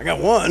 I got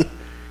one.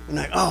 And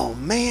like, "Oh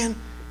man,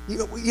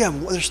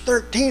 there's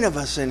 13 of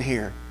us in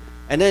here."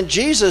 And then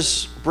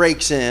Jesus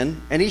breaks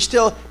in, and he's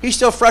still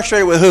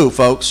frustrated with who,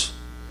 folks?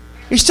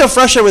 He's still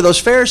frustrated with those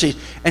Pharisees.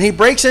 And he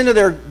breaks into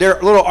their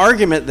little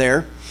argument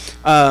there.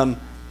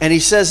 And he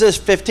says this,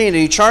 15, and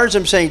he charged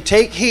them saying,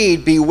 "Take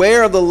heed,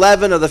 beware of the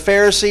leaven of the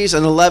Pharisees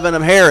and the leaven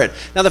of Herod."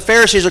 Now the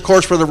Pharisees, of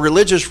course, were the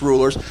religious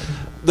rulers.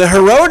 The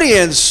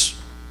Herodians,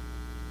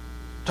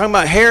 talking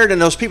about Herod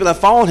and those people that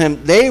followed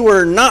him, they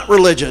were not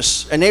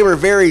religious, and they were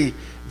very,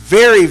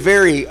 very,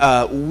 very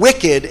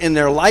wicked in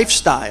their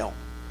lifestyle.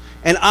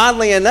 And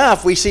oddly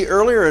enough, we see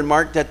earlier in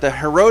Mark that the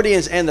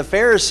Herodians and the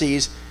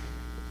Pharisees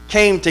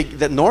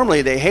that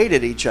normally they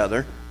hated each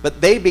other, but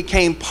they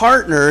became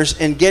partners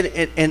in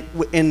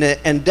the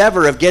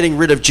endeavor of getting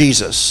rid of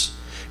Jesus.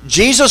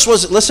 Jesus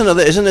was, listen to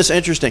this, isn't this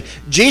interesting?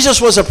 Jesus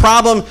was a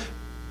problem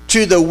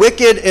to the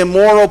wicked,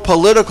 immoral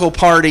political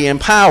party in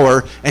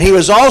power, and he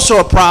was also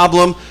a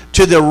problem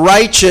to the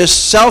righteous,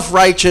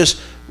 self-righteous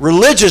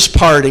religious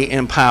party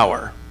in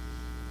power.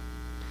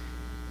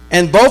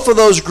 And both of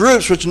those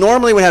groups, which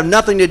normally would have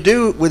nothing to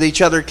do with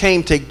each other,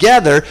 came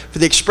together for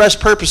the express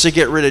purpose to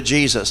get rid of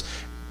Jesus.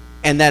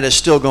 And that is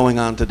still going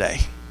on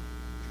today.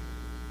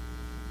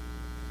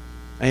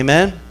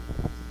 Amen?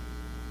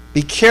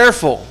 Be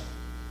careful.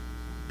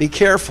 Be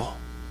careful.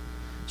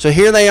 So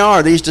here they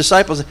are, these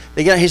disciples.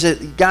 He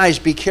said, "Guys,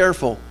 be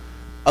careful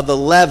of the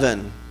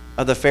leaven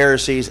of the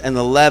Pharisees and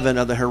the leaven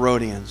of the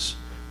Herodians."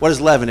 What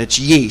is leaven? It's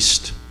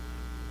yeast.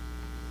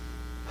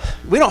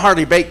 We don't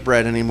hardly bake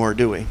bread anymore,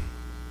 do we?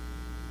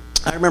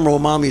 I remember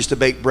when Mom used to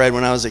bake bread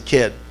when I was a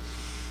kid.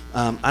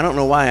 I don't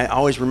know why. I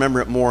always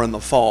remember it more in the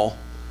fall.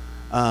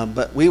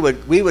 But we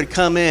would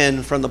come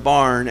in from the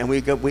barn, and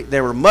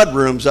there were mud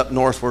rooms up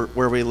north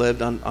where we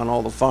lived on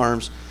all the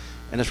farms,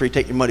 and that's where you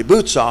take your muddy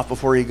boots off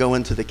before you go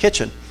into the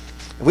kitchen.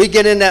 And we'd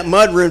get in that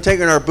mud room,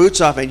 taking our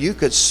boots off, and you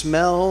could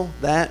smell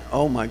that.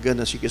 Oh my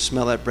goodness, you could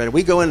smell that bread.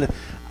 We go in.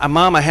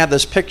 Mom, I have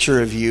this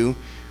picture of you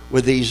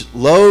with these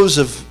loaves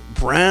of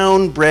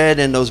brown bread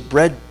in those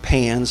bread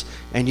pans,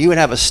 and you would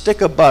have a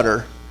stick of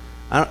butter,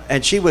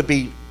 and she would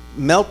be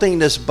melting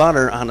this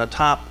butter on the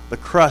top, the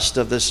crust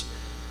of this.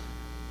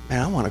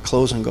 Man, I want to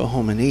close and go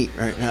home and eat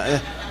right now.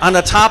 On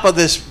the top of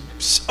this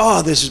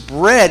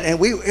bread, and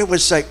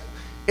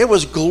it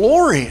was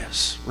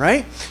glorious,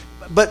 right?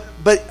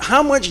 But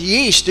how much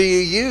yeast do you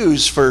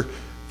use for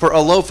a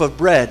loaf of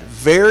bread?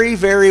 Very,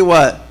 very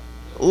what?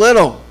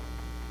 Little.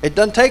 It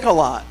doesn't take a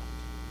lot,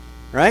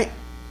 right?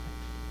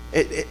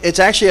 It's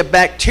actually a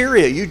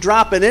bacteria. You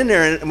drop it in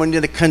there, and when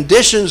the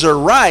conditions are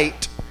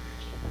right,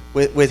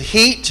 with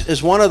heat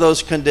is one of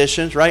those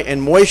conditions, right?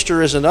 And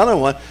moisture is another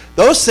one.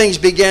 Those things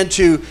begin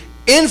to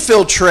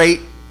infiltrate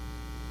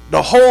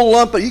the whole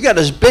lump. You got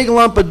this big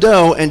lump of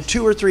dough and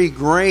 2 or 3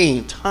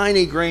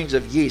 tiny grains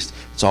of yeast.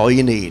 That's all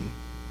you need,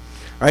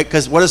 right?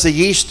 Because what does the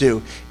yeast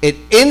do?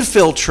 It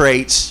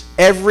infiltrates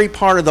every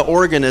part of the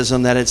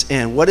organism that it's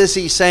in. What is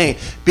he saying?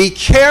 Be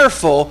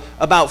careful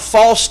about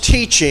false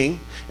teaching.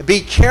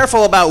 Be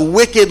careful about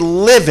wicked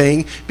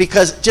living,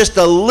 because just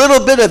a little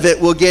bit of it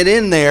will get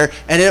in there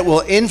and it will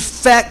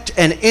infect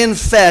and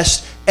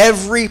infest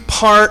every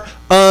part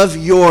of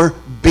your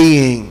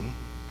being.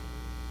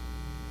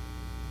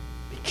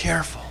 Be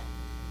careful.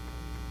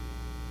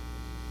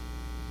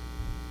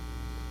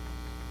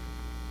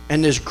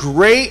 And this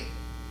great,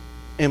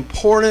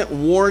 important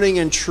warning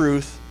and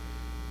truth,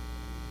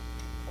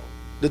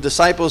 the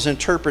disciples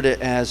interpret it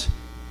as,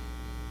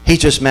 he's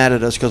just mad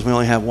at us because we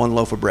only have one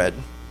loaf of bread.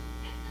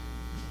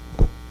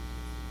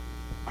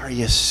 Are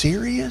you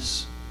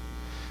serious?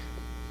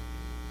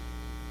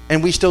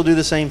 And we still do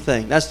the same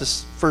thing. That's the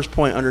first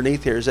point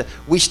underneath here, is that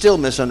we still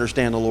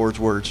misunderstand the Lord's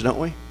words, don't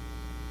we?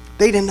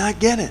 They did not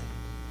get it.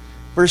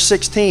 Verse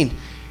 16,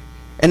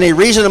 and they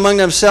reasoned among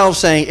themselves,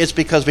 saying, it's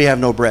because we have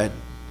no bread.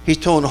 He's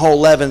telling the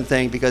whole leaven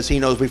thing because he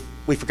knows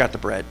we forgot the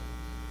bread.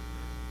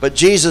 But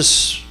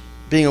Jesus,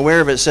 being aware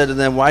of it, said to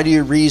them, why do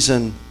you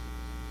reason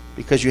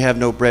because you have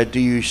no bread? Do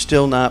you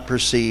still not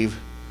perceive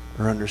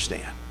or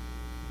understand?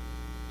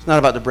 It's not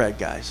about the bread,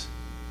 guys.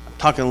 I'm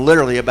talking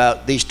literally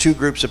about these two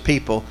groups of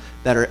people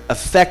that are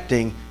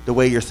affecting the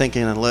way you're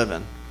thinking and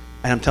living.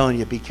 And I'm telling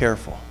you, be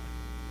careful.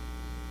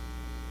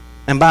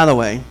 And by the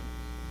way,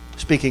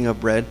 speaking of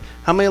bread,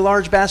 how many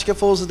large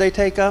basketfuls did they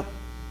take up?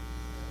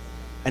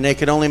 And they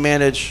could only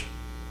manage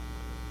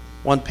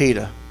one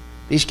pita.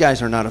 These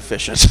guys are not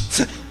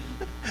efficient.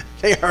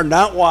 They are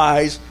not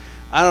wise.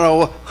 I don't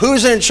know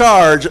who's in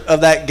charge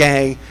of that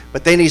gang,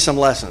 but they need some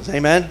lessons.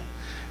 Amen?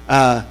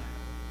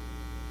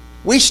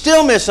 we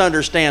still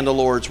misunderstand the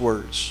Lord's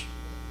words.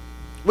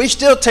 We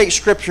still take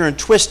Scripture and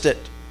twist it.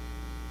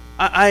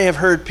 I have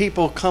heard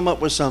people come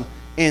up with some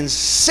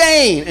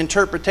insane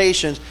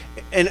interpretations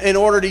in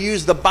order to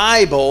use the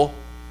Bible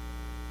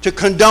to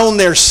condone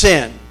their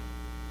sin.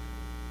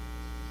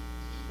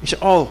 You say,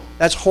 oh,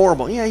 that's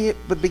horrible. Yeah,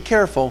 but be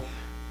careful.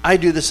 I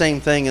do the same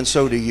thing, and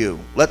so do you.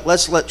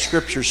 Let's let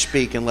Scripture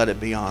speak and let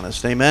it be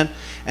honest. Amen?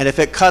 And if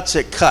it cuts,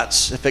 it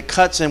cuts. If it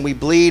cuts and we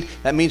bleed,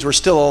 that means we're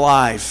still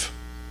alive.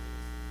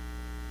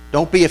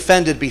 Don't be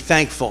offended. Be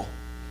thankful.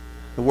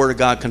 The Word of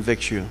God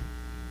convicts you.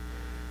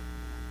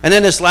 And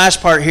then this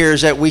last part here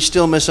is that we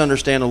still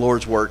misunderstand the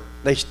Lord's work.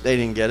 They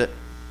didn't get it.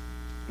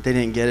 They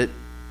didn't get it.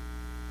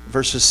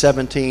 Verses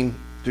 17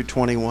 through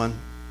 21.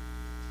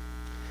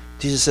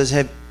 Jesus says,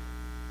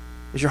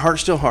 is your heart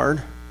still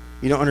hard?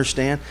 You don't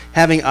understand?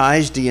 Having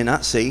eyes, do you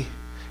not see?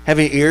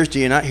 Having ears, do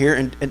you not hear?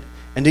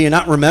 And do you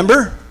not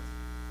remember?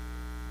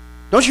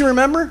 Don't you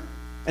remember?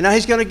 And now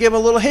he's going to give a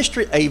little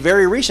history, a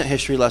very recent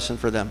history lesson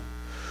for them.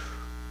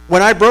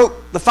 When I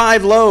broke the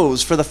 5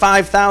 loaves for the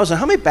 5,000,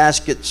 how many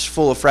baskets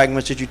full of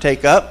fragments did you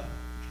take up?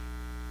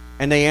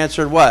 And they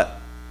answered what?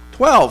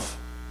 12.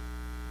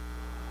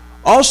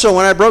 Also,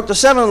 when I broke the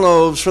 7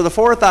 loaves for the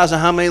 4,000,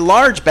 how many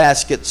large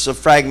baskets of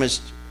fragments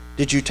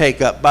did you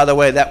take up? By the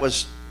way, that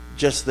was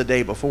just the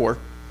day before.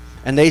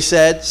 And they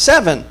said,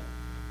 7.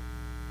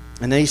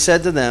 And then he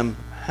said to them,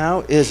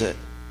 how is it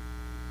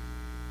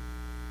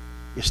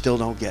you still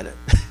don't get it?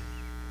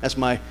 That's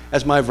my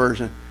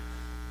version.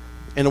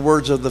 In the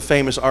words of the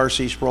famous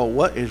R.C. Sproul,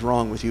 what is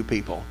wrong with you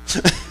people?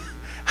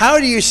 How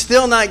do you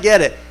still not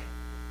get it?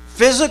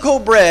 Physical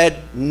bread,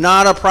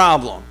 not a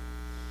problem.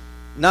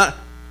 Not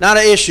an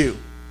issue.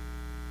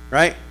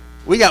 Right?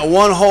 We got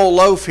one whole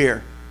loaf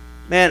here.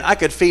 Man, I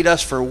could feed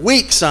us for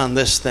weeks on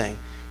this thing.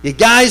 You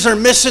guys are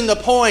missing the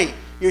point.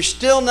 You're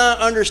still not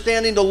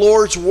understanding the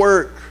Lord's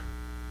work.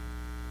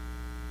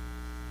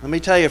 Let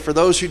me tell you, for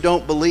those who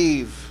don't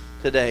believe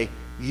today,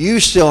 you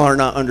still are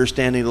not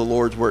understanding the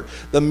Lord's work.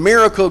 The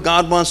miracle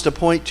God wants to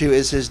point to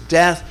is His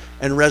death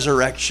and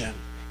resurrection.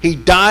 He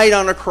died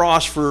on a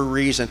cross for a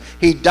reason.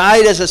 He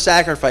died as a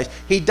sacrifice.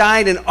 He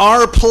died in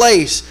our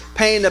place,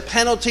 paying the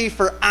penalty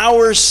for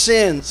our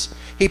sins.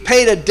 He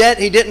paid a debt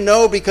He didn't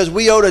know because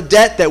we owed a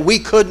debt that we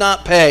could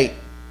not pay.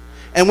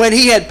 And when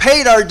He had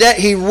paid our debt,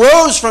 He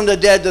rose from the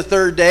dead the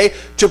third day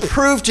to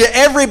prove to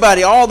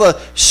everybody, all the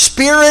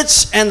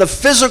spirits and the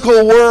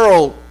physical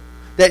world,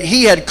 that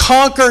He had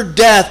conquered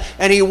death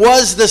and He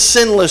was the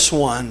sinless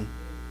one.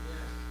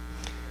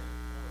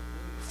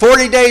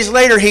 40 days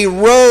later,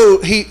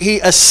 He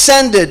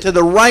ascended to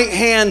the right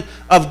hand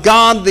of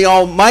God, the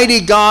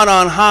Almighty God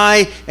on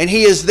high, and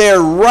He is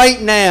there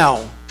right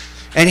now.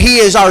 And He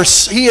is our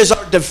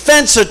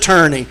defense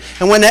attorney.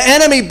 And when the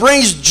enemy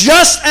brings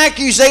just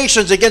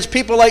accusations against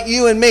people like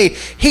you and me,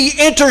 He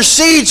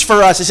intercedes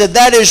for us. He said,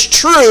 that is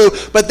true,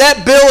 but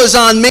that bill is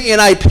on me, and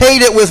I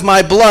paid it with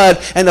my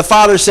blood. And the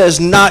Father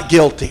says, not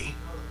guilty.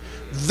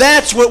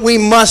 That's what we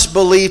must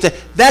believe.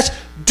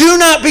 Do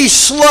not be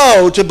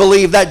slow to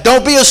believe that.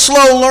 Don't be a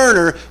slow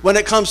learner when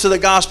it comes to the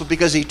gospel,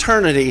 because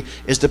eternity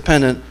is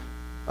dependent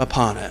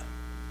upon it.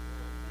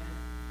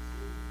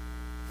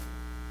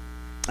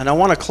 And I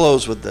want to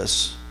close with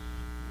this.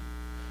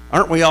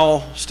 Aren't we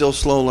all still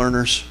slow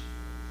learners?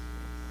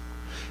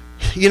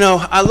 You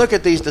know, I look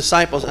at these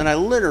disciples and I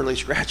literally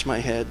scratch my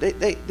head.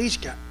 These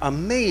guys,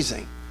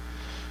 amazing.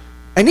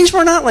 And these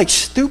were not like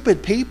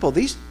stupid people.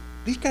 These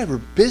guys were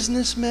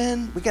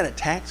businessmen. We got a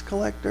tax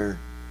collector.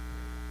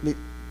 I mean,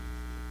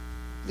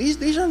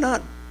 these are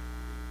not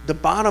the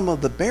bottom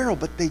of the barrel,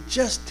 but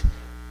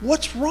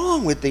what's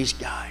wrong with these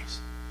guys?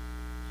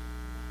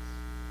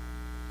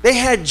 They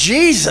had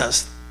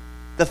Jesus,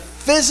 the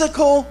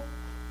physical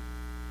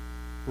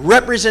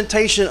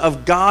representation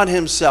of God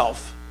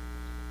Himself,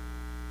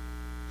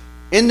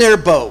 in their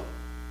boat.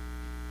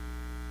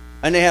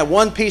 And they had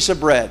one piece of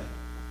bread.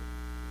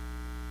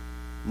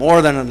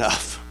 More than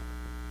enough.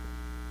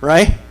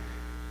 Right?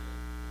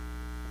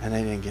 And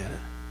they didn't get it.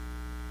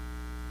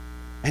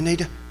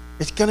 And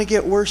it's going to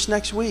get worse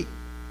next week.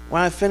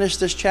 When I finish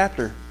this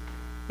chapter,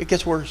 it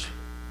gets worse.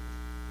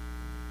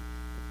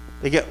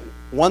 They get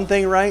one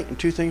thing right and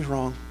 2 things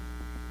wrong.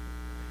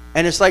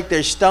 And it's like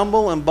they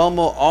stumble and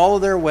bumble all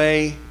of their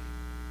way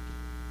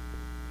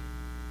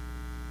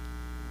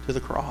to the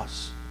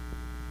cross.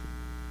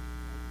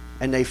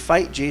 And they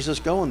fight Jesus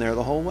going there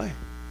the whole way.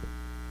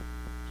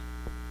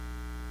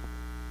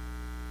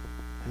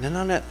 And then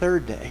on that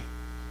third day,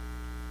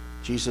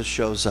 Jesus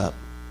shows up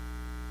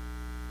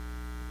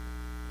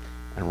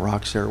and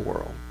rocks their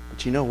world.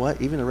 But you know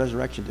what? Even the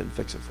resurrection didn't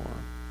fix it for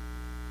him.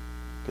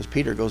 Because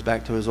Peter goes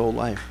back to his old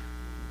life.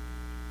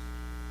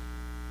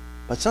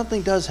 But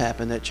something does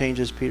happen that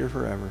changes Peter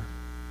forever.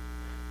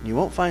 And you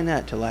won't find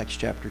that till Acts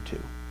chapter 2.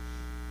 You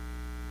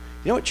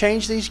know what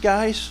changed these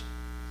guys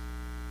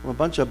from a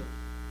bunch of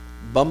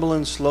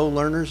bumbling, slow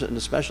learners in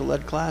the special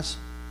ed class?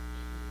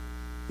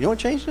 You know what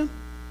changed them?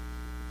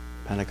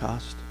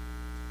 Pentecost.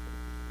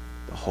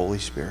 The Holy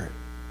Spirit.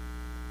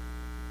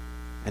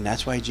 And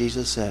that's why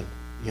Jesus said,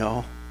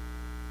 y'all,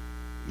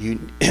 you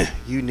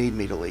need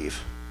me to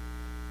leave.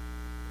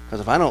 Because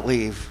if I don't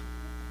leave,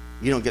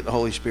 you don't get the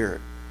Holy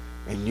Spirit.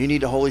 And you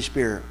need the Holy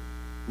Spirit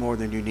more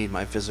than you need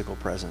my physical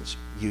presence.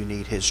 You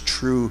need his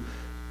true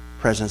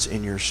presence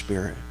in your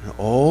spirit. And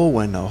oh,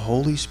 when the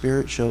Holy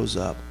Spirit shows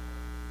up,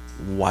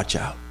 watch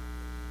out.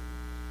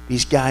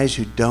 These guys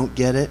who don't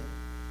get it.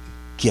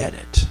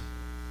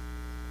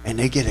 And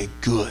they get it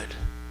good.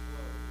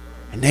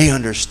 And they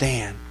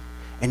understand.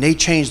 And they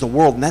change the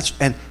world.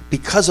 And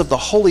because of the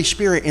Holy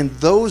Spirit in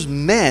those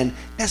men,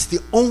 that's the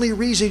only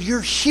reason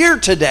you're here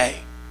today.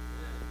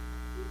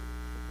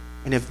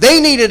 And if they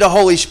needed the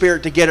Holy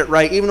Spirit to get it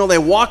right, even though they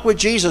walked with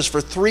Jesus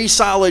for 3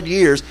 solid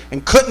years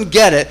and couldn't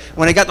get it,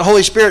 when they got the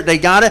Holy Spirit, they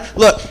got it.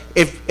 Look,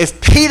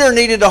 if Peter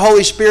needed the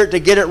Holy Spirit to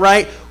get it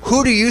right,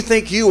 who do you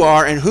think you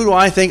are and who do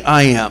I think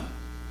I am?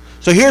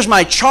 So here's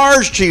my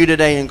charge to you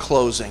today in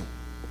closing.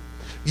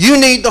 You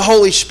need the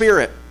Holy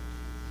Spirit.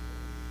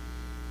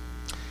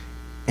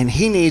 And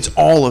he needs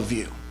all of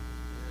you.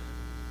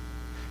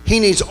 He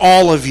needs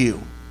all of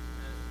you.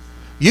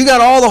 You got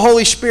all the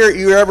Holy Spirit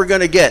you're ever going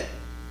to get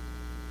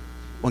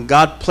when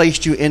God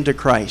placed you into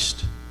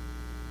Christ.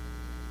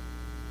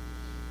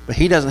 But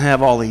he doesn't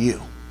have all of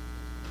you.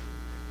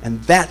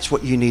 And that's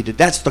what you needed.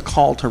 That's the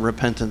call to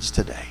repentance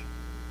today.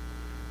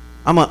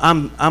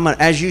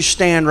 As you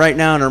stand right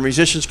now and our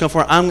musicians come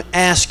forward, I'm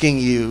asking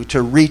you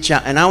to reach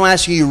out. And I'm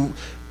asking you,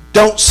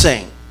 don't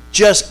sing.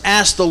 Just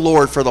ask the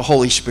Lord for the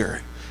Holy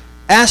Spirit.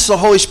 Ask the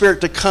Holy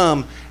Spirit to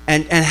come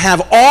and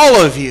have all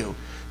of you.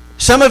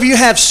 Some of you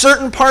have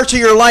certain parts of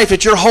your life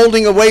that you're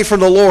holding away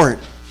from the Lord.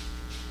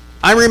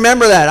 I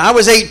remember that. I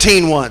was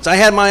 18 once. I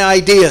had my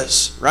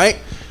ideas, right?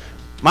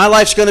 My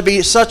life's going to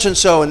be such and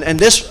so, and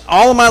this,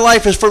 all of my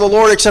life is for the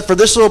Lord except for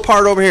this little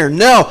part over here.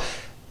 No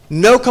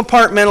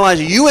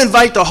compartmentalizing. You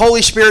invite the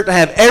Holy Spirit to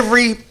have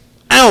every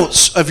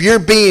ounce of your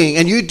being,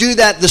 and you do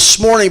that this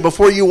morning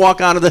before you walk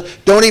out of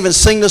don't even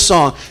sing the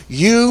song.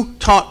 You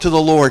talk to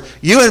the Lord.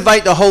 You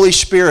invite the Holy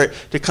Spirit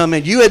to come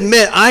in. You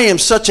admit, I am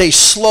such a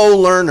slow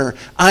learner.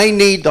 I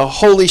need the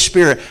Holy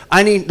Spirit.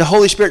 I need the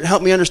Holy Spirit to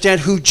help me understand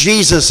who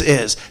Jesus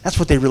is. That's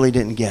what they really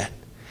didn't get.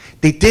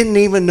 They didn't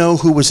even know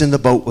who was in the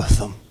boat with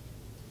them.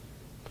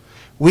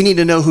 We need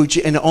to know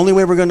and the only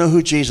way we're going to know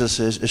who Jesus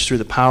is through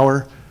the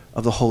power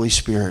of the Holy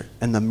Spirit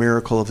and the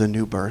miracle of the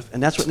new birth.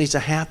 And that's what needs to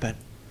happen.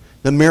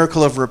 The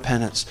miracle of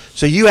repentance.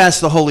 So you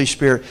ask the Holy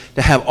Spirit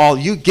to have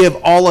you give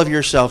all of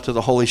yourself to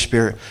the Holy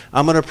Spirit.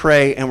 I'm going to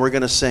pray and we're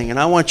going to sing. And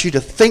I want you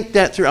to think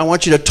that through. I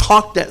want you to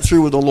talk that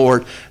through with the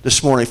Lord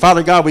this morning.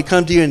 Father God, we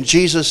come to you in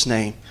Jesus'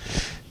 name.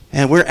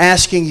 And we're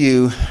asking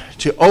you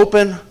to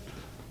open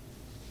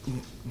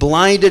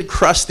blinded,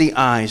 crusty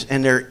eyes.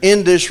 And they're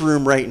in this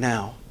room right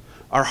now.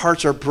 Our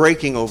hearts are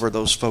breaking over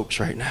those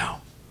folks right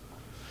now.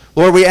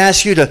 Lord, we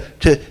ask you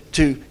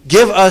to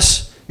give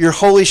us your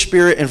Holy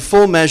Spirit in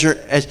full measure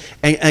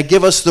and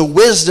give us the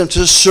wisdom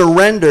to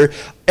surrender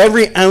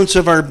every ounce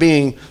of our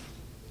being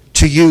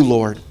to you,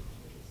 Lord.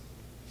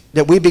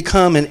 That we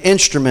become an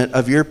instrument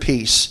of your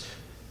peace.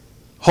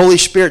 Holy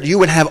Spirit, you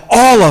would have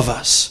all of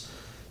us.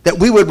 That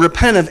we would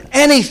repent of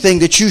anything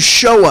that you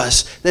show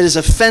us that is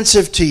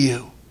offensive to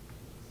you.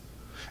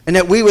 And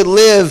that we would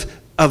live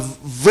a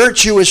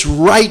virtuous,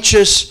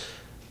 righteous,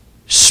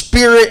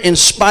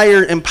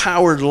 Spirit-inspired,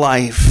 empowered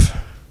life.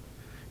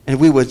 And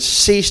we would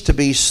cease to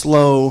be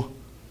slow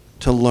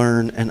to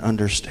learn and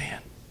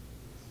understand.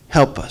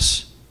 Help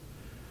us.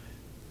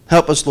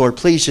 Help us, Lord.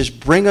 Please just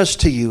bring us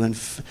to you and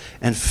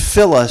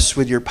fill us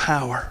with your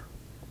power.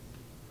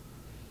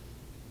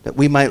 That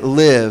we might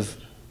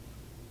live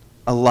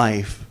a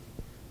life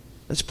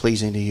that's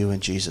pleasing to you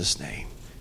in Jesus' name.